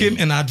 year. Okay. You came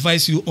and I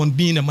advised you on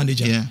being a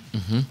manager. Yeah.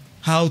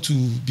 How to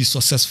be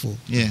successful.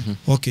 Yeah.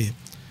 Okay.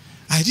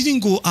 I didn't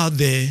go out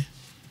there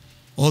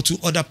or to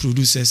other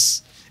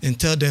producers and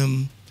tell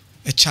them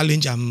a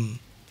challenge I'm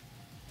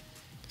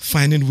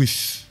finding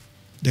with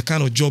the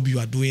kind of job you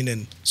are doing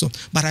and so.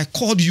 But I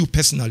called you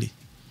personally.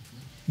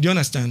 Do you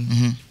understand?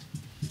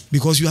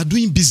 Because you are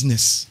doing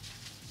business.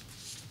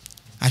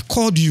 I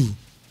called you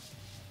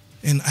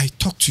and I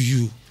talked to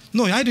you.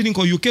 No, I didn't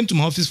call you. You came to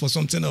my office for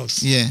something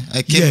else. Yeah,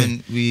 I came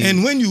and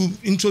And when you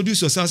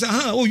introduce yourself, I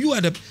said, you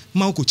are the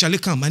Malco, Charlie,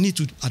 come. I need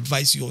to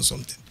advise you on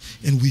something.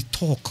 And we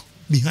talk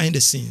behind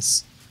the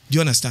scenes. Do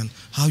you understand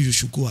how you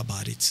should go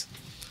about it?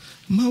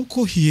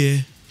 Malco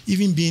here,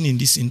 even being in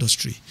this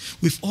industry,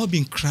 we've all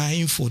been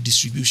crying for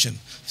distribution,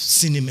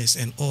 cinemas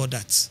and all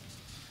that.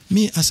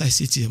 Me, as I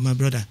sit here, my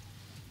brother,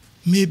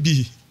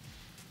 maybe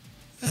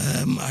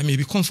I may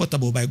be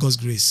comfortable by God's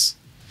grace,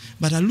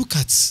 but I look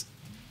at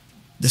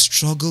the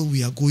struggle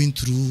we are going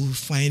through,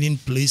 finding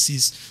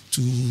places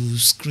to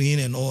screen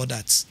and all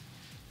that.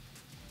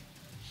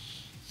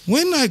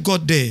 When I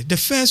got there, the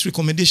first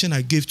recommendation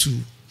I gave to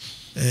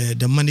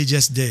the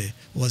managers there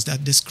was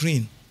that the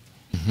screen.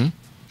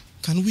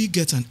 Can we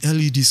get an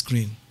LED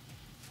screen?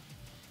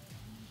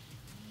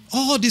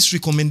 All these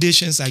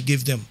recommendations I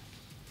gave them.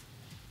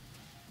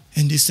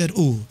 And they said,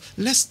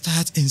 let's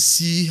start and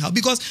see how,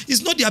 because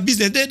it's not their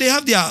business. They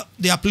have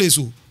their place.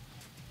 Do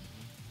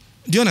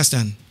you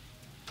understand?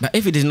 But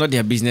if it is not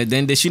their business,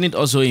 then they shouldn't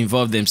also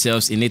involve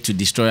themselves in it to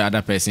destroy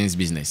other person's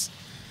business.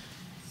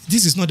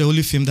 This is not the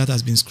only film that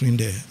has been screened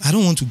there. I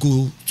don't want to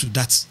go to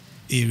that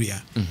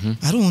area.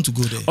 I don't want to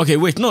go there. Okay,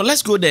 wait. No,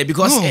 let's go there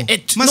because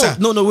wait,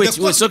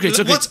 Socrate.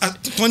 What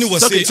Tony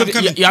was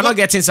saying, you are not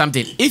getting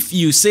something. If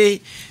you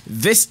say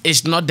this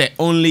is not the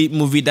only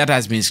movie that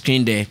has been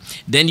screened there,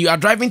 then you are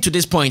driving to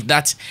this point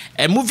that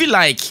a movie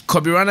like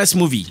Kobirana's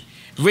movie,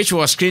 which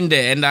was screened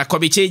there, and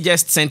Kobiche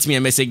just sent me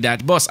a message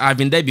that, boss, I've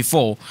been there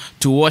before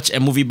to watch a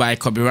movie by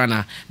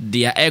Kobirana.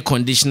 Their air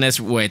conditioners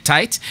were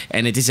tight,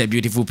 and it is a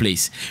beautiful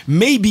place.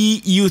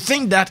 Maybe you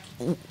think that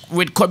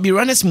with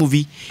Kobirana's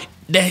movie,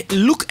 the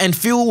look and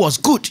feel was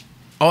good,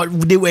 or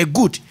they were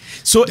good.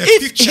 So the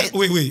if picture,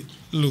 wait,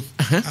 look,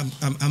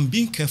 I'm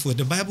being careful.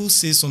 The Bible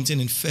says something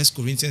in 1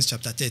 Corinthians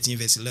chapter 13,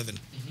 verse 11. It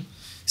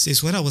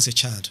says, when I was a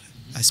child,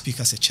 I speak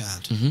as a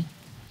child.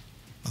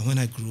 But when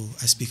I grow,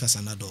 I speak as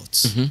an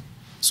adult.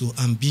 So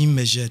I'm being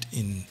measured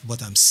in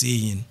what I'm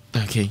saying.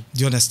 Okay. Do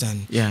you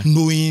understand? Yeah.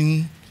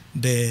 Knowing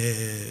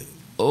the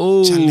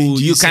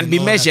you can be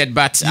measured,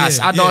 but as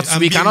adults,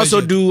 we can also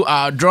do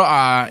draw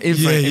our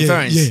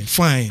inference. Yeah,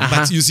 fine.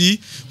 But you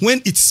see,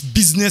 when it's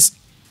business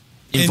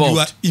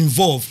involved. And you are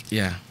involved,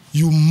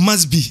 you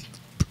must be.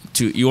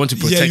 You want to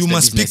protect you the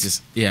must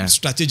businesses.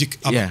 Strategic.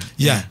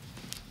 Yeah.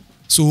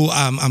 So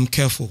I'm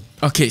careful.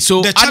 Okay,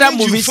 so the other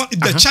movies,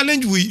 the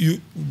challenge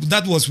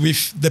that was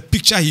with the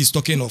picture he's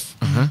talking of.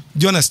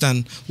 Do you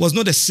understand? Was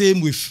not the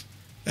same with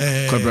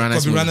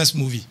Kobirana's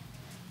movie.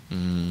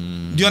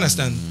 Do you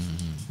understand?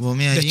 Well,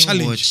 me, I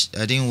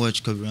didn't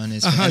watch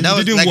Kobirana's. And that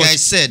was, like I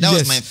said, that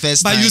was my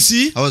first time. But you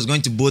see, I was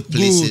going to both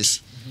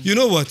places. Good. You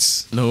know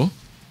what? No.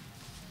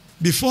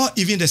 Before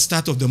even the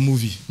start of the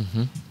movie,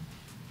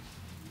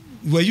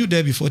 were you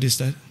there before they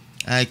start?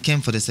 I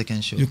came for the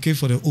second show. You came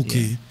for the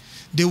Yeah.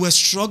 They were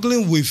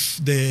struggling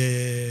with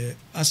the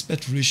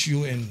aspect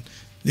ratio, and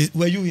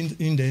were you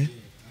in there?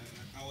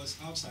 I was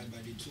outside,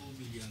 but they told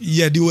me.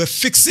 Yeah, they were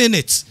fixing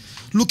it,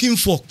 looking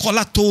for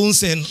color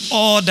tones and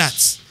all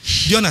that.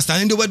 Do you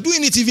understand? And they were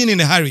doing it even in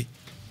a hurry.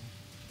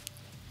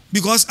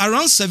 Because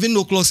around 7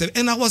 o'clock,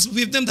 and I was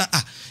with them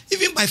that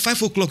even by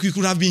 5 o'clock, you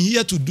could have been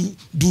here to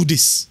do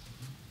this.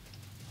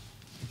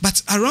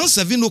 But around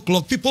 7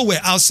 o'clock, people were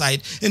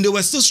outside and they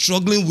were still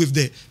struggling with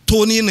the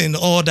toning and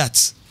all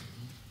that.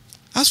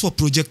 As for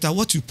projector,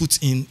 what you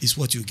put in is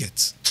what you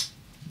get.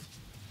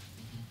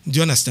 Do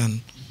you understand?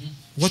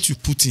 What you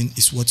put in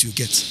is what you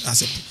get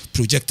as a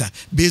projector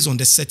based on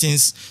the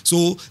settings.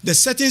 So the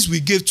settings we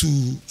gave to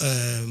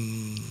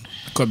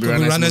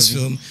Kobirana's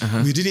film,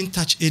 we didn't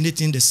touch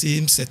anything the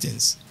same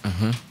settings.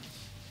 Do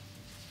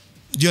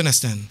you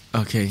understand?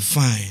 Okay.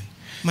 Fine.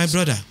 My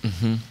brother,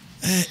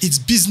 it's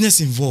business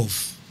involved.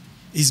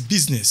 It's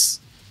business.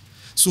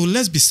 So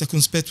let's be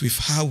circumspect with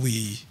how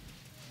we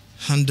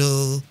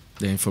handle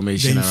the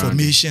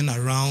information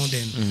around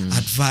and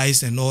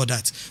advice and all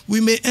that,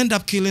 we may end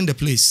up killing the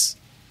place.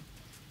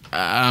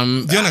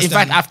 In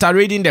fact, after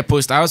reading the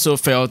post, I also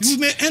felt we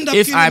may end up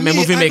if I'm a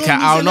movie maker,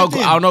 I'll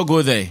not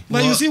go there.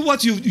 But you see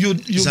what you've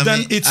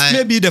done. It's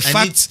maybe the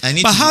facts,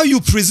 but how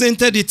you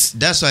presented it.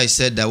 That's why I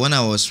said that when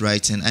I was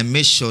writing, I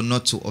made sure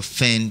not to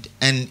offend.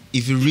 And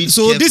if you read,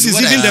 so this is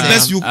even the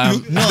best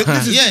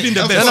this is even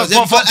the best.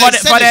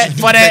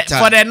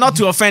 For the not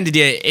to offend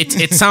there,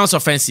 it sounds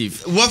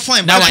offensive. Well,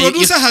 fine. The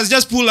producer has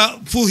just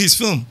pulled his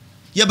film.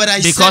 Yeah, but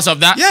because of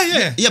that.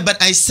 Yeah,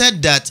 but I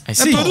said that. I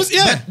see. But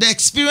the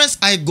experience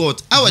I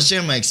got, I was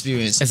sharing my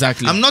experience.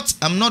 Exactly. I'm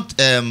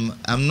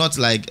not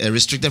like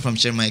restricted from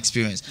sharing my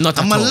experience.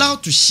 I'm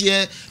allowed to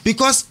share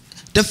because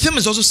the film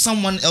is also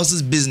someone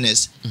else's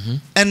business,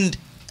 and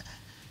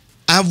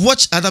I've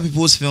watched other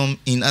people's film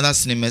in other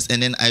cinemas,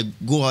 and then I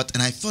go out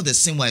and I feel the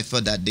same way I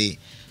felt that day.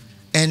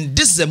 And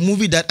this is a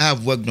movie that I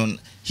have worked on.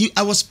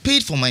 I was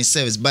paid for my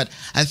service, but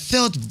I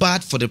felt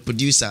bad for the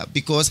producer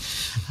because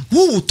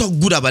who will talk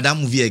good about that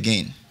movie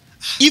again?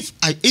 If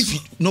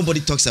nobody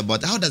talks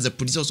about it, how does the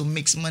producer also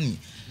makes money?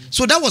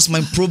 So that was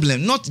my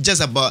problem, not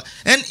just about.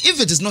 And if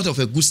it is not of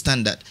a good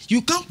standard,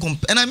 you can't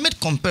compare. And I made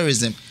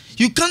comparison.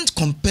 You can't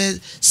compare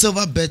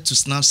Silverbird to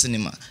Snap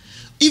Cinema.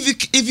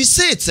 If you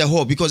say it's a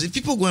whole, because if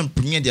people go and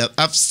premiere there,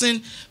 I've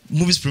seen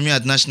movies premiere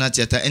at National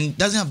Theatre and it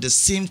doesn't have the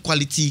same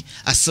quality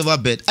as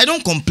Silverbird. I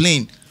don't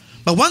complain.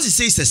 But once you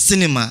say it's a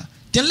cinema,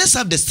 then let's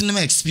have the cinema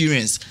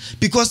experience.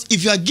 Because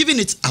if you are giving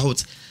it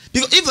out,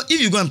 because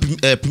if you go and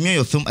premiere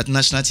your film at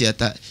National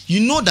Theatre, you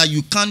know that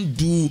you can't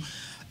do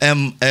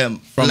from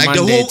like Monday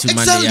the whole to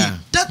Monday, yeah.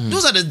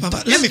 Those are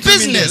the let me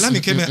business. Let me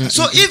come in.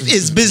 So if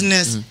it's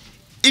business,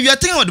 if you are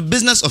thinking about the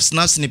business of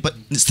Snap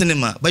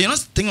Cinema, but you're not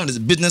thinking about the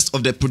business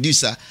of the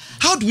producer,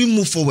 how do we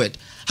move forward?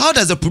 How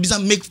does the producer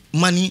make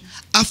money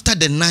after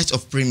the night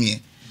of premiere?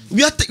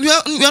 We are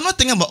not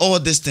thinking about all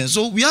these things,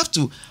 so we have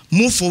to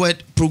move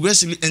forward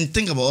progressively and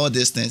think about all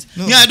these things.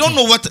 I don't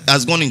know what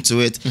has gone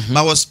into it, but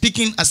I was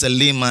speaking as a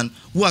layman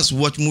who has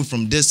watched movie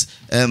from this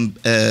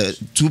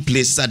two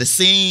places at the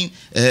same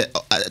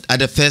at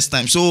the first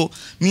time. So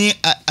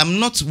I'm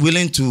not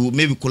willing to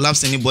maybe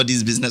collapse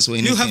anybody's business or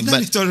anything. You have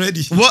done it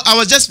already. Well, I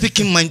was just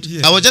speaking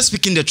I was just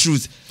speaking the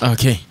truth.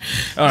 Okay,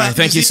 all right.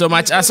 Thank you so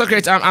much,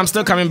 Socrate. I'm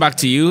still coming back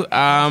to you.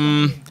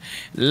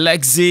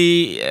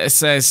 Lexi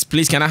says,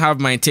 please can I have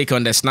my take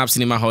on the Snap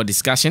Cinema Hall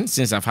discussion,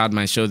 since I've had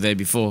my show there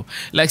before.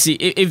 Lexi,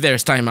 if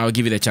there's time, I'll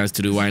give you the chance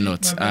to do. Why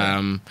not?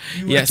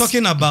 We're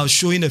talking about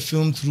showing a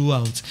film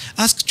throughout.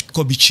 Ask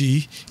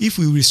Kobichi if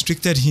we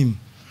restricted him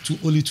to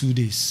only 2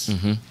 days.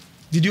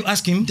 Did you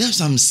ask him? That's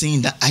what I'm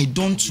saying, that I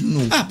don't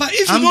know. But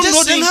if you don't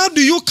know, then how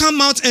do you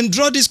come out and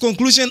draw this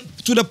conclusion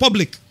to the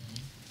public?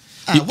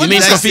 You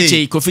mean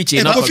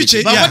Kofiche, not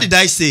Kofiche. But what did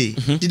I say?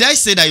 Did I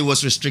say that it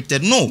was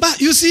restricted? No. But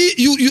you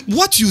see,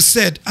 what you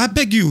said, I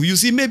beg you,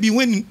 see, maybe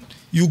when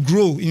you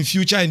grow in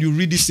future and you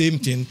read the same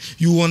thing,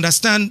 you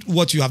understand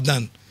what you have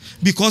done.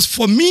 Because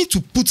for me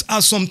to put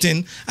out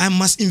something, I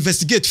must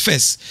investigate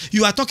first.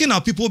 You are talking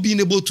about people being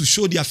able to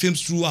show their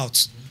films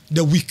throughout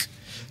the week.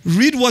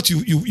 Read what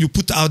you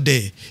put out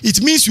there.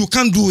 It means you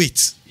can't do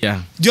it.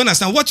 Yeah. Do you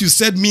understand? What you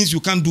said means you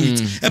can't do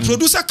it. A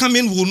producer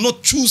coming will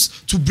not choose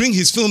to bring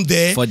his film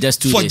there for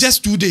just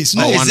 2 days.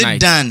 No, is it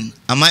done?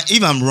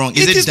 If I'm wrong,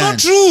 is it done? It is not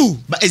true.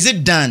 But is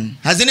it done?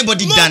 Has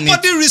anybody done it?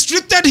 Nobody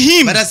restricted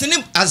him.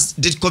 But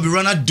did Kobe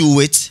Runner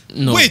do it?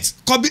 No. Wait,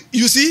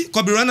 you see,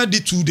 Kobe Runner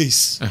did 2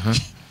 days. Do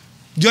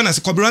you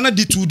understand? Kobe Runner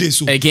did 2 days.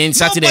 So again,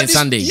 Saturday and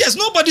Sunday. Yes,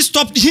 nobody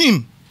stopped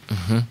him.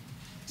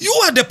 You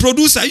are the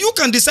producer. You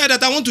can decide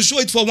that I want to show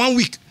it for 1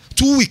 week,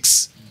 2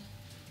 weeks.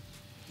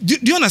 Do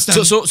you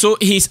understand? So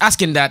he's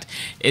asking that,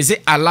 is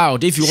it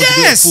allowed if you want to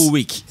do a full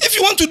week? If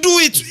you want to do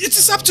it, it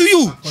is up to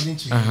you.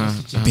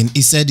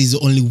 He said it's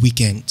only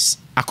weekends.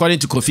 According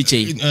to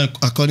Kofiche.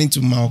 According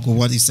to Malcolm,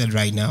 what he said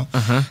right now,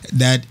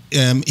 that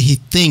he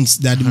thinks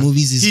that the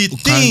movies is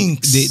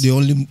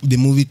the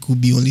movie could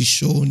be only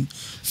shown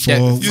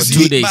for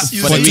 2 days.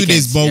 For 2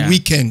 days, but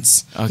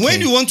weekends. Okay.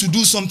 When you want to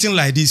do something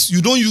like this,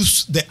 you don't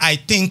use the I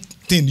think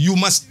thing. You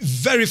must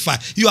verify.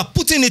 You are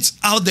putting it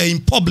out there in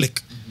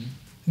public.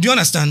 Do you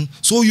understand?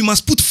 So you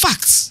must put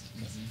facts.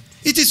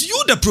 It is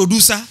you, the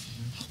producer,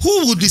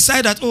 who will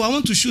decide that, I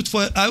want to show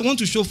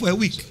for a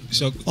week.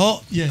 So,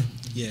 yeah.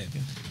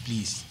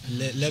 Please,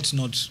 let's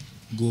not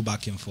go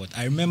back and forth.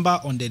 I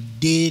remember on the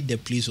day the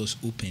place was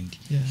opened,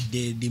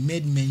 they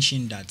made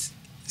mention that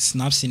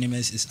Snap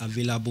Cinemas is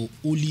available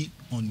only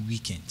on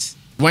weekends.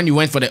 When you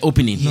went for the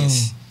opening?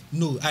 Yes.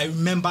 No, I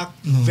remember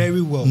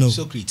very well.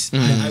 Socrate.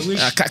 I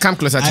wish. Come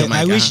closer to your mic.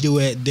 I wish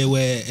there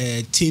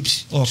were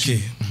tapes. Okay.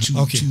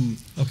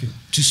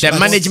 The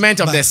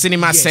management of the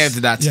cinema said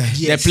that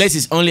the place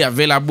is only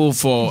available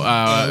for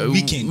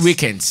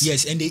weekends.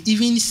 Yes, and they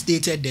even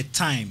stated the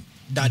time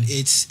that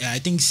it's I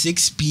think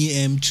 6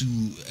 p.m. to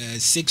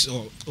 6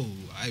 or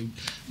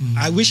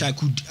I wish I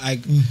could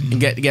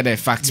get the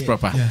facts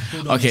proper. Yeah.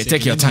 Okay,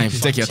 take your time.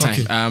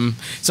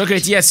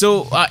 Socrate,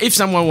 So if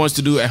someone wants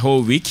to do a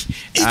whole week,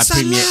 it's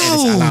premiere, allowed. it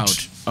is allowed.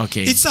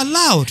 Okay. It's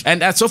allowed.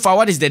 And so far,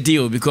 what is the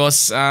deal?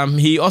 Because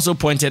he also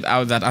pointed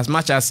out that as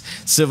much as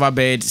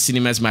Silverbird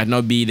Cinemas might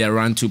not be the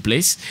run-to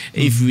place,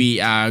 if we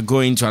are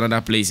going to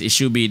another place, it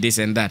should be this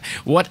and that.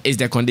 What is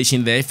the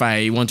condition there if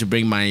I want to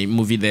bring my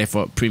movie there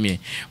for premiere?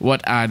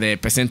 What are the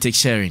percentage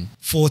sharing?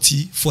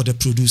 40 for the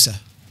producer.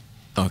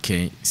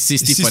 Okay,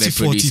 60 for the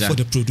 40 producer. for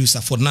the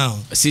producer for now.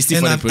 60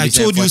 and for the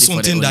producer. I told you 40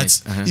 for the something owners.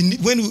 that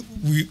when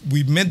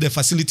we met the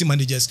facility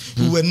managers,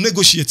 we were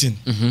negotiating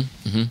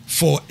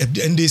for,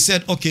 and they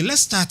said, okay,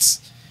 let's start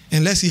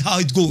and let's see how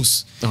it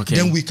goes. Okay.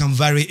 Then we can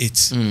vary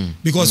it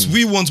because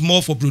we want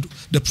more for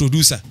the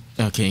producer.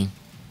 Okay,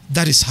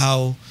 that is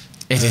how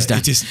it is done.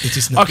 It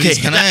is now. Okay,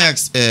 can I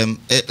ask,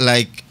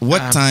 like,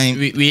 what time?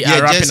 We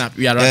are wrapping up.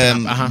 We are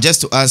wrapping up.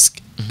 Just to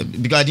ask,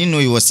 because I didn't know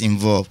he was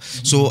involved.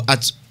 So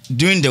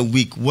during the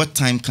week, what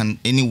time can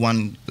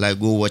anyone like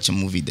go watch a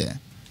movie there?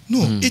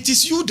 No, it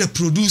is you, the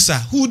producer,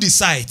 who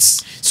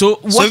decides. So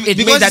what it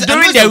means that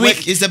during the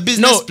week, it's a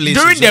business place.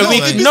 During the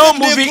week, no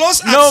movie,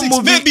 no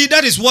movie. Maybe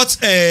that is what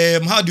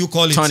how do you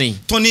call it?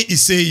 Tony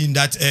is saying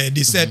that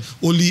they said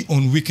only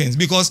on weekends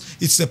because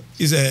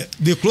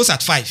they close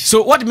at 5.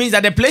 So what means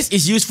that the place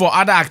is used for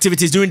other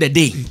activities during the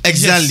day.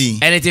 Exactly. Yes.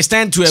 And it is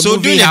turned to a so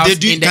movie house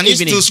in the can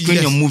evening. You still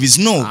screen your movies?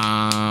 No.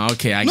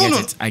 Okay, I get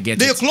it. I get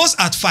they it. They close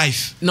at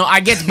 5. No, I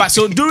get. But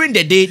so during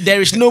the day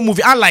there is no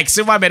movie. Unlike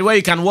Silverbird, where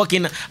you can walk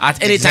in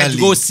at any time to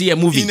go see a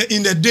movie.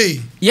 In the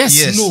day.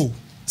 Yes. No.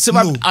 Okay,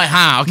 no.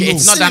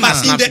 It's not that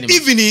much. But in the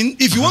evening,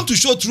 if you want to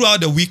show throughout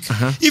the week,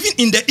 even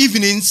in the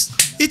evenings,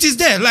 it is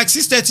there, like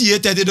 6:30,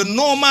 8:30, the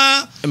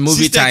normal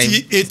movie time,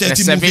 8:30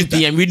 7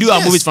 p.m. We do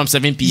our movies from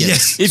 7 p.m.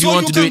 Yes. If you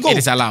want to do it, it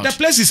is allowed. The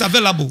place is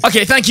available.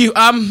 Okay, thank you.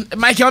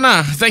 Michael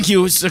Na, thank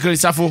you, Socrate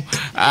Safo.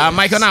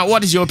 Michael Na,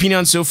 what is your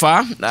opinion so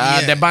far?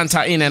 The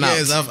banter in and out.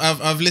 Yes,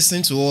 I've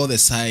listened to all the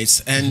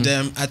sides, and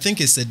I think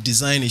it's a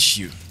design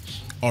issue.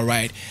 All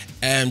right.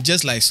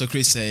 Just like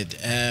Socrate said,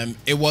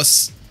 it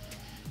was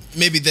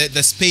maybe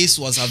the space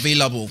was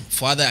available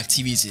for other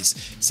activities.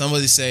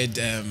 Somebody said,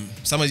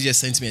 somebody just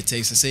sent me a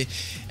text to say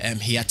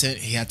he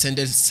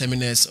attended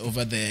seminars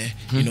over there.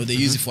 You know, they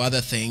use it for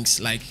other things.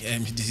 Like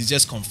he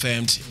just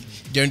confirmed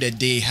during the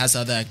day he has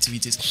other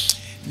activities.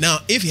 Now,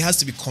 if he has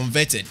to be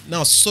converted,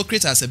 now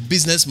Socrate as a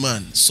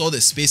businessman saw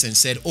the space and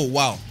said, "Oh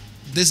wow,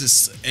 this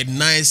is a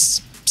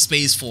nice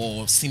space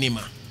for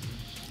cinema."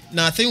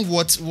 Now, I think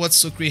what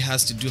Socrate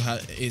has to do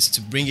is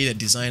to bring in a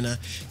designer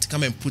to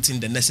come and put in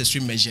the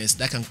necessary measures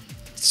that can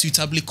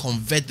suitably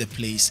convert the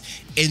place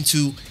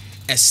into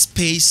a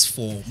space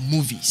for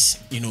movies,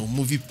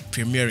 movie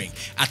premiering.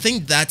 I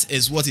think that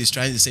is what he's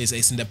trying to say, is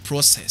it's in the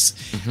process.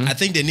 I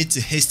think they need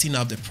to hasten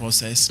up the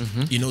process,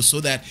 so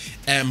that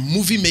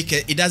movie maker,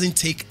 it doesn't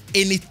take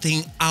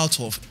anything out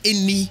of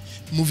any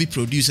movie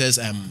producer's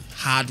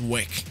hard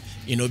work,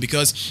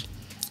 because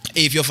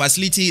if your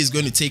facility is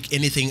going to take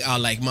anything out,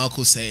 like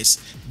Malcolm says,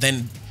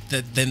 then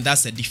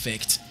that's a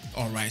defect.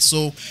 All right.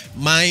 So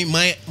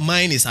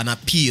mine is an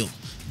appeal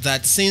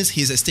that since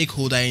he's a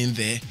stakeholder in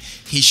there,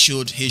 he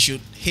should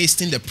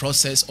hasten the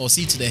process, or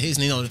see to the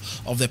hastening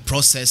of the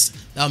process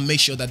that will make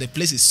sure that the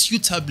place is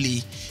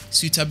suitably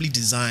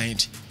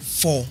designed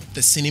for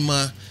the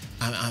cinema.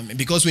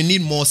 Because we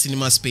need more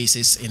cinema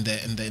spaces in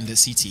the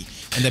city,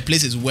 and the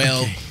place is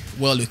well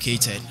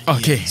located.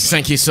 Okay,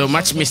 thank you so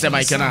much, Mr.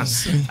 Michael.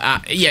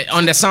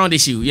 On the sound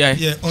issue,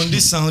 on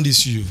this sound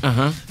issue,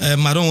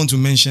 I don't want to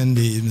mention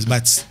names,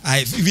 but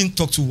I've even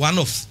talked to one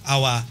of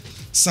our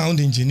sound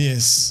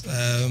engineers.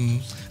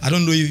 I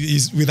don't know if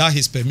he's without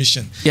his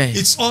permission.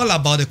 It's all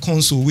about the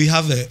console. We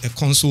have a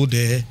console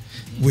there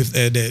with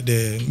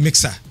the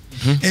mixer.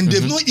 And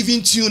they've not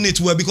even tuned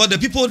it well, because the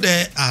people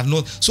there are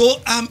not.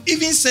 So I'm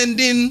even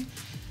sending,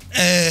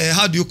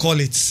 how do you call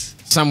it?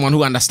 Someone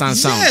who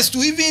understands sound. Yes, to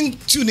even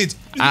tune it.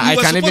 I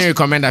can even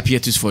recommend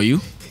Accuse for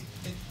you.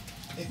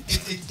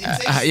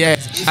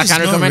 I can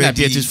recommend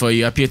Accuse for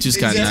you. Accuse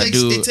can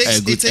do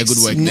a good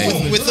work there.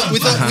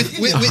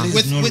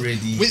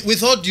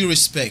 With all due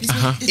respect,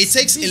 it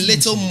takes a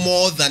little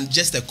more than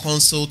just a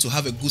console to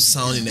have a good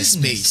sound in a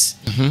space.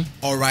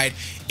 All right.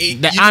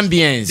 The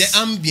ambience,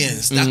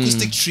 the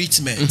acoustic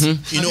treatment.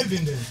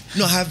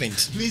 No, I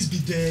haven't. Please be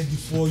there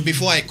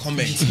before I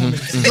comment.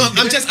 No,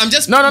 I'm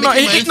just. No.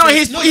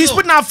 He's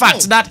putting out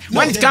facts that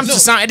when it comes to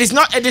sound, it is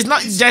not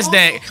just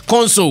the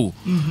console,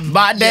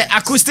 but the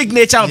acoustic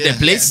nature of the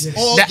place,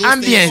 the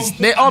ambience.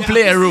 They all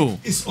play a role.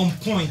 It's on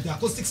point. The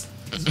acoustics.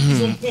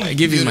 Is on point.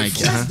 Give you mic.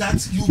 Just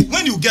that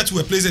when you get to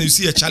a place and you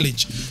see a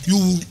challenge,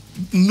 you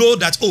know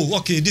that, oh,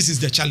 okay, this is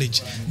the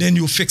challenge. Then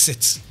you fix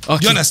it. Okay.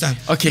 Do you understand?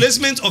 Okay.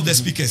 Placement of the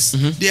speakers.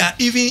 They are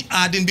even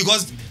adding,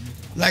 because,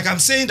 like I'm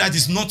saying, that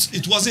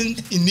it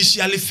wasn't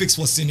initially fixed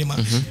for cinema.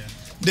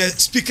 The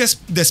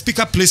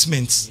speaker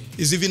placement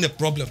is even a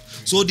problem.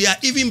 So they are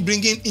even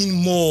bringing in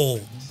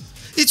more.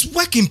 It's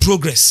work in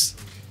progress.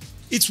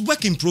 It's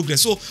work in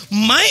progress. So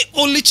my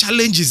only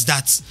challenge is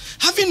that,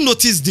 having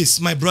noticed this,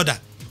 my brother,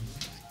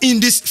 in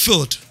this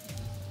field,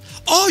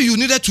 all you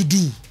needed to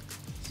do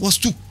was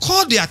to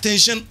call the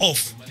attention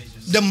of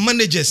the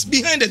managers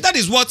behind it. That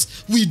is what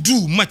we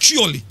do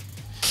maturely.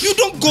 You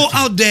don't go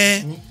out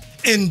there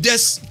and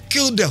just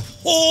kill the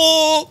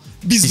whole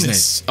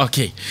business.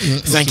 Okay,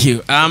 thank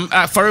you.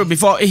 For real,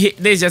 before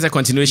there's just a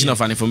continuation of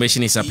an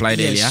information he supplied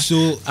earlier.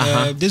 So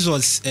this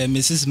was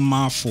Mrs.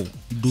 Marfo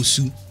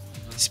Dosu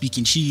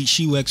speaking.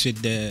 She works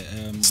with the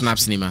Snap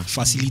Cinema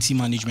facility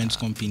management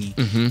company.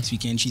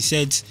 Speaking, she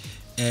said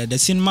the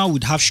cinema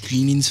would have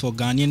screenings for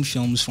Ghanaian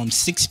films from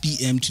 6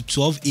 p.m. to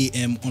 12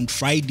 a.m. on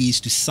Fridays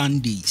to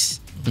Sundays.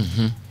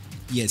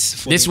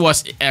 Yes, this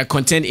was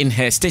contained in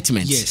her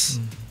statement. Yes.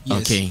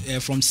 Okay.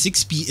 From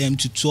 6 p.m.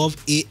 to 12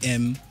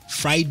 a.m.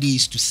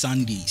 Fridays to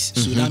Sundays.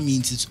 So that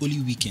means it's only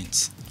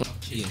weekends.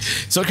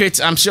 Yes. So great.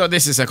 I'm sure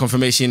this is a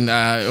confirmation.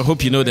 I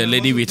hope you know the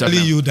lady we're talking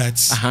about. You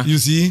that you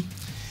see,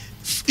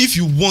 if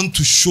you want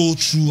to show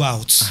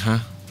throughout.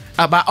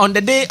 But on the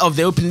day of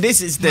the opening,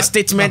 this is the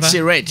statement she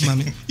read.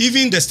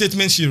 Even the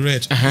statement she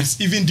read is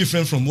even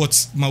different from what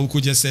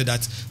Mawuko just said,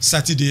 that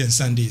Saturday and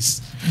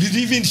Sundays.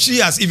 Even she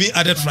has even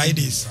added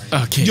Fridays.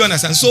 Okay. Do you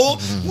understand? So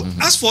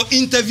as for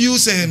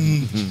interviews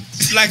and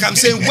like I'm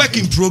saying, work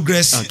in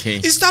progress,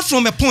 it starts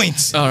from a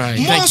point. All right.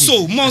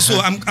 More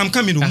so, I'm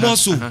coming to more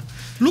so.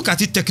 Look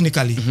at it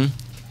technically.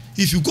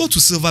 If you go to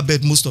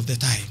Silverbird most of the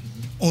time,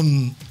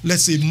 on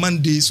let's say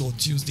Mondays or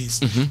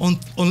Tuesdays,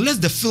 unless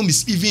the film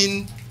is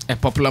even a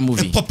popular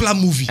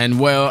movie and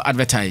well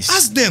advertised,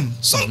 ask them.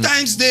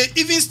 Sometimes they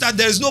even start,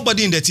 there is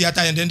nobody in the theater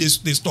and then they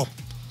stop.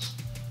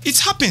 It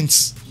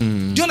happens. Do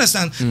you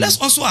understand?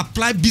 Let's also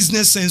apply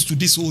business sense to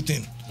this whole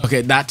thing.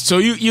 Okay, so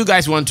you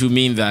guys want to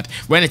mean that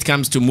when it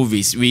comes to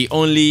movies, we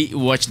only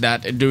watch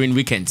that during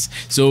weekends.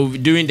 So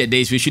during the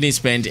days we shouldn't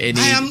spend any.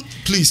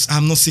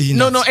 I'm not saying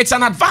no, that. No, it's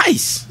an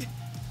advice.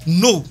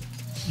 No.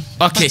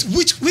 Okay.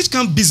 But which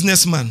kind of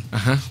businessman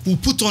who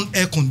put on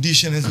air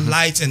conditioners,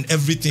 lights and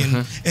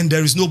everything, and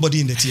there is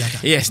nobody in the theater?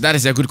 Yes, that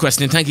is a good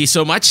question. Thank you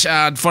so much.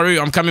 For you,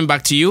 I'm coming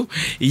back to you.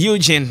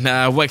 Eugene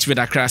works with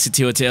Accra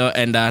City Hotel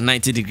and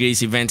 90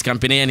 Degrees Event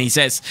Company, and he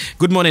says,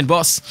 "Good morning,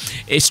 boss.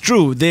 It's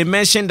true. They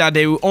mentioned that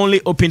they will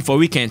only open for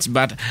weekends,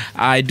 but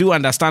I do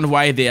understand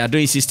why they are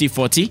doing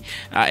 60-40.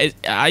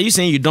 Are you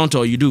saying you don't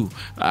or you do?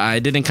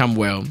 It didn't come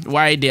well.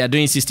 Why they are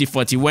doing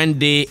 60-40 when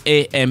they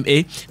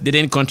AMA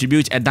didn't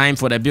contribute a dime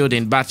for the building,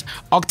 but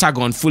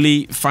Octagon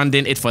fully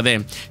funding it for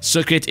them.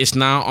 Socrate is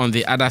now on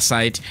the other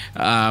side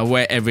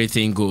where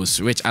everything goes."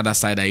 Which other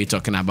side are you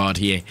talking about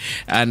here?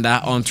 And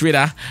on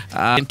Twitter,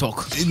 can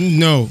talk.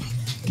 No,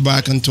 but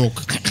I can talk.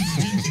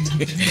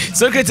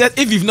 Socrate said,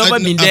 if you've never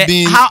been there,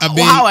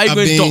 how are you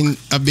going to talk?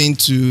 I've been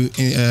to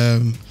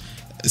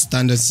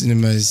standard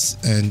cinemas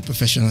and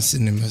professional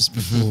cinemas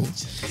before.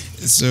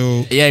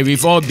 So yeah,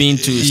 we've all been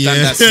to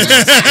standard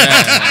cinemas.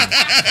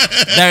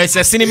 There is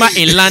a cinema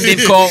in London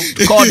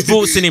called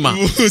Vote Cinema.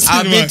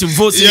 I've been to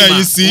Vote Cinema,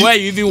 you see? where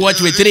you even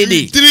watch with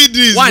 3D.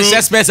 3D. One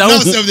chess person.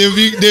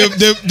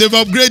 They've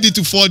upgraded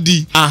to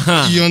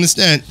 4D. You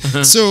understand?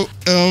 So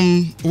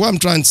what I'm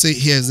trying to say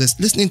here is this: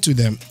 listening to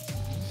them,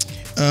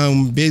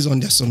 based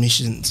on their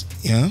submissions,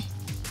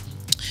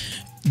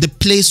 the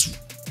place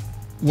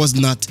was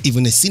not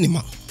even a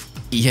cinema.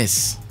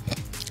 Yes.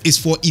 It's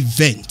for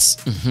events.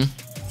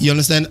 You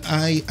understand?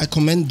 I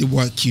commend the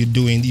work you're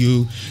doing.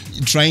 You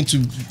trying to,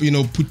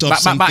 put up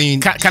something.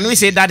 But can we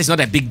say that is not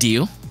a big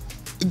deal?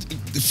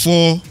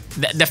 For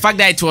the fact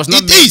that it was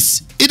not.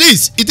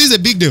 It is a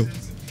big deal.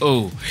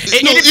 Oh,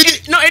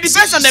 it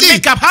depends on the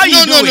makeup. How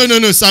you do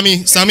it? No,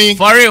 Sammy.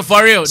 For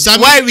real.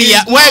 Sammy,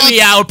 where we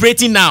are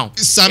operating now,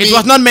 Sammy, it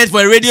was not meant for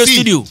a radio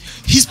studio.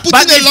 He's putting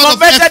a lot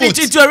of effort. It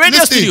into a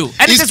radio studio,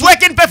 and it is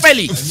working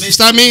perfectly.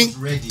 Sammy,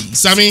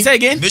 say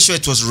again. Make sure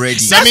it was ready.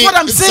 That's what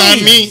I'm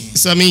saying.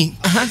 Sammy.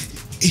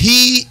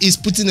 He is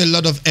putting a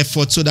lot of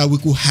effort so that we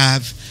could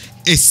have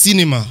a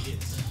cinema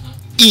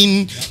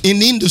in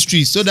the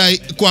industry, so that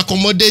it could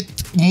accommodate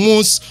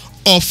most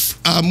of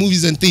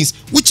movies and things,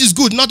 which is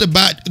good, not a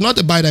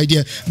bad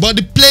idea. But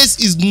the place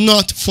is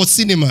not for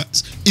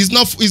cinemas. It's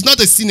not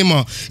a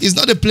cinema. It's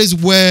not a place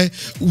where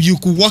you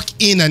could walk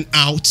in and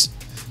out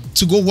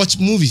to go watch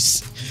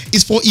movies.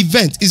 It's for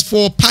events, it's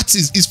for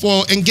parties, it's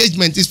for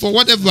engagement, it's for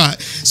whatever.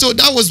 So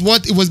that was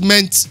what it was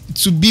meant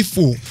to be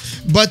for.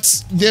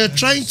 But they're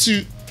trying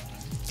to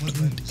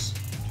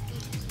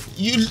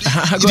Go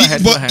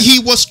ahead. He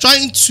was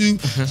trying to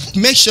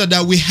make sure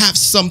that we have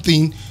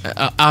something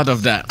out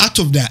of that.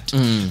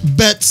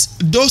 But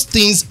those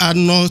things are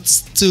not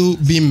still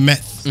being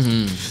met.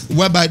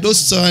 Whereby those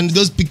sound,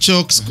 those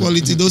pictures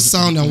quality, those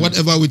sound and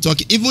whatever we're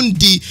talking, even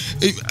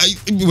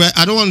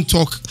I don't want to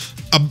talk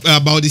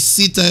about the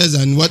seaters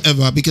and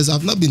whatever because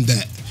I've not been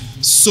there.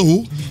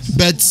 So,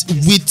 but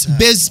with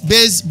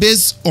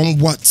based on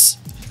what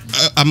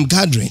I'm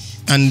gathering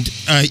and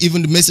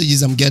even the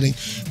messages I'm getting,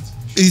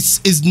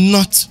 it's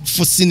not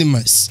for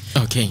cinemas.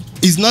 Okay.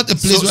 It's not a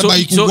place whereby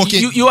you can walk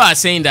in. You are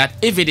saying that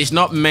if it is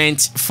not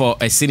meant for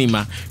a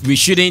cinema, we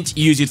shouldn't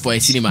use it for a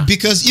cinema.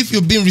 Because if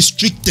you're being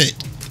restricted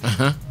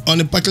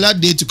on a particular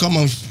day to come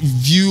and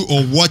view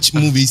or watch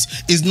movies,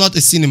 it's not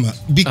a cinema.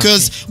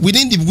 Because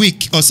within the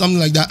week or something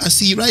like that, as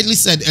he rightly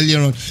said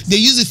earlier on, they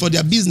use it for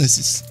their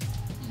businesses.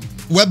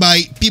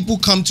 whereby people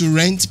come to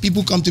rent,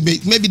 people come to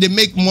maybe they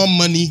make more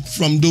money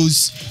from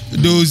those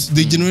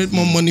they generate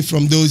more money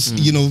from those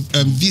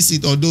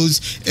visit or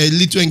those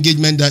little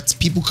engagement that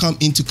people come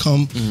in to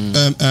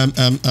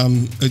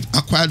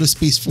acquire the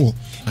space for,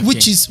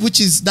 which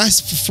is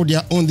that's for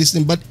their own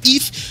listening. But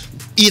if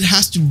it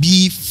has to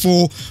be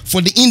for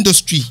the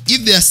industry,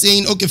 if they are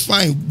saying, okay,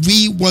 fine,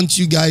 we want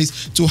you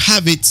guys to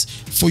have it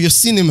for your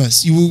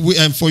cinemas,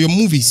 for your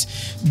movies,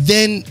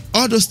 then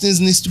all those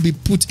things needs to be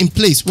put in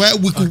place where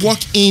we could walk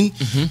in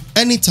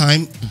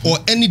anytime or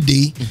any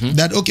day.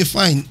 That okay,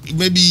 fine,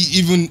 maybe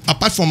even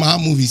apart from our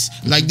movies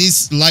like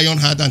this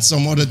Lionheart and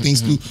some other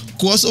things could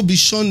also be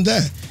shown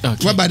there,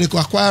 whereby they could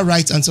acquire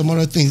rights and some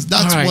other things.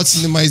 That's what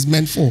cinema is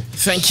meant for.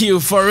 Thank you,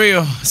 for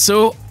real.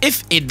 So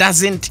if it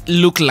doesn't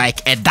look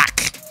like a duck,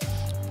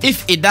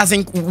 if it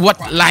doesn't walk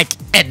like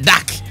a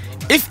duck,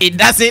 if it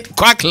doesn't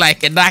quack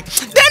like a duck,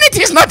 then it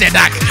is not a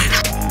duck.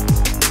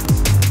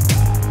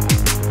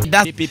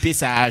 That's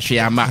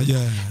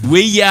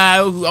we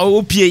are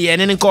OPA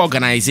and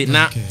organize it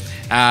now.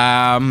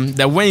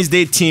 The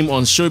Wednesday team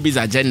on Showbiz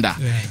agenda.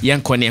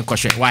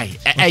 Why?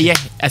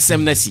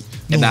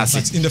 No,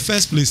 but in the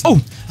first place,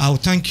 I'll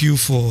thank you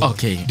for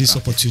this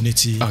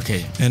opportunity.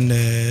 And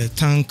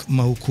thank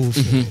Mauko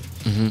for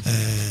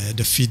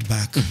the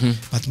feedback.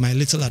 But my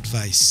little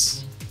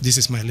advice, this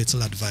is my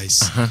little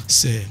advice.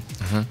 Say,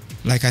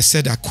 like I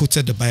said, I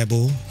quoted the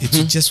Bible. It's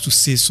just to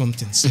say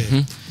something.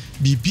 Say,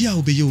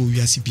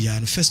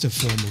 first and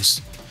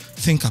foremost,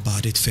 think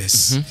about it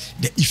first.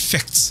 The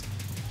effects.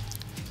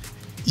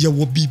 You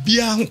will be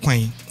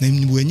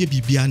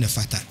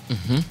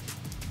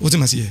what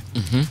am I saying?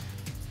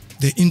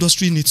 The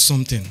industry needs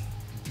something.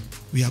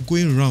 We are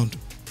going around.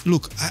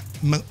 Look,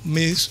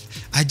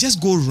 I just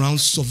go around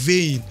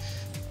surveying,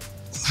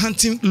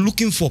 hunting,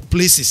 looking for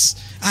places.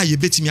 You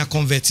bet me a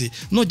convert it,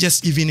 not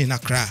just even in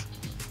Accra.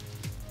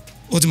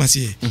 What am I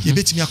saying? You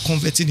bet me a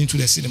converted into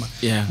the cinema.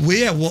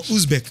 Where was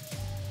Uzbek?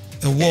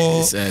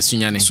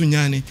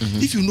 Sunyani.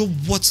 If you know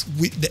what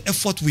the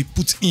effort we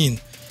put in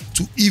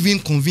to even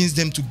convince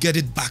them to get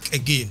it back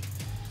again.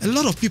 A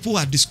lot of people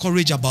are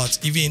discouraged about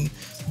even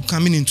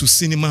coming into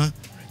cinema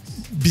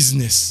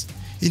business.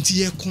 Into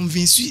here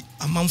convince you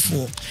among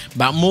for.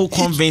 But more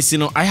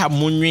convincing, I have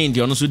money in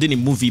the honest with the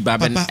movie, but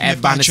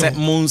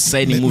moon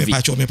say the movie.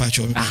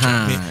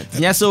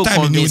 Yeah, so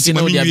convincing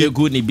they are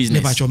good in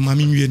business.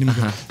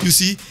 You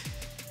see,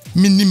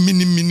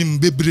 minim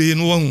bebre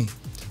no.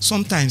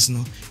 Sometimes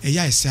no,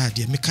 I say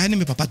idea. Me kind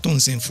me papa ton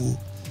sen fo.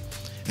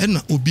 And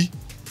na obi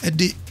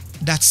ede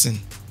Datsun.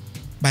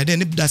 By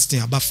then, if that's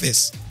thing about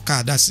first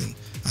car Datsun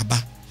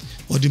aba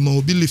or the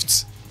mobile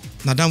lift.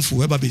 Nadam fu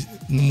eba be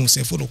no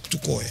say for to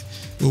call.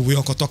 We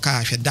okoto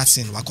car she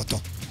Datsun wakoto.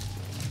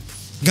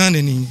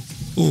 Ghanaian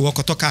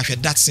okoto car she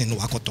Datsun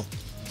wakoto.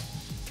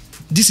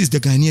 This is the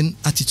Ghanaian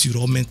attitude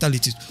or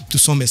mentality to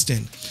some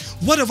extent.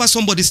 Whatever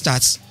somebody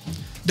starts,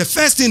 the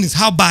first thing is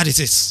how bad it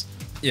is.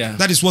 Yeah,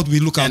 that is what we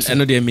look at. I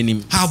know their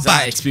meaning. How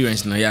bad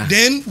experience now? Yeah.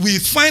 Then we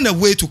find a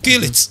way to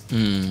kill it.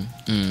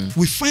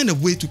 We find a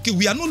way to kill.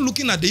 We are not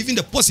looking at even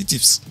the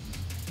positives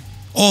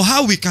or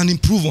how we can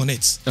improve on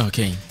it.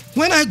 Okay.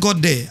 When I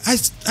got there, I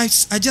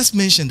just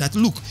mentioned that.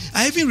 Look,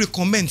 I even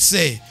recommend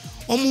say,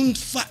 omun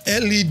fa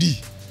LED,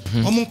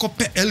 omun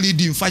kope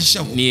LED in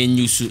fashion.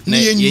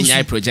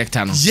 Niye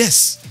projector no.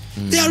 Yes,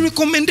 there are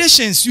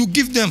recommendations you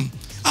give them.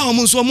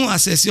 Someone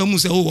assess you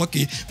say, oh,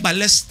 okay, but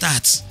let's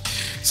start.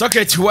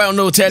 Socrate, well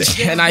noted,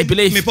 and I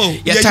believe your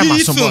time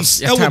has hotels.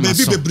 Do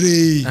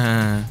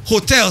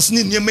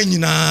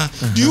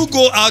you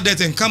go out there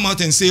and come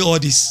out and say all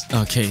this?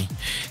 Okay,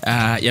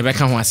 you better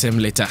come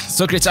later.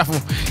 Socrate,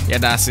 yeah,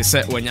 that's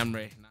it. When I'm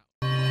ready.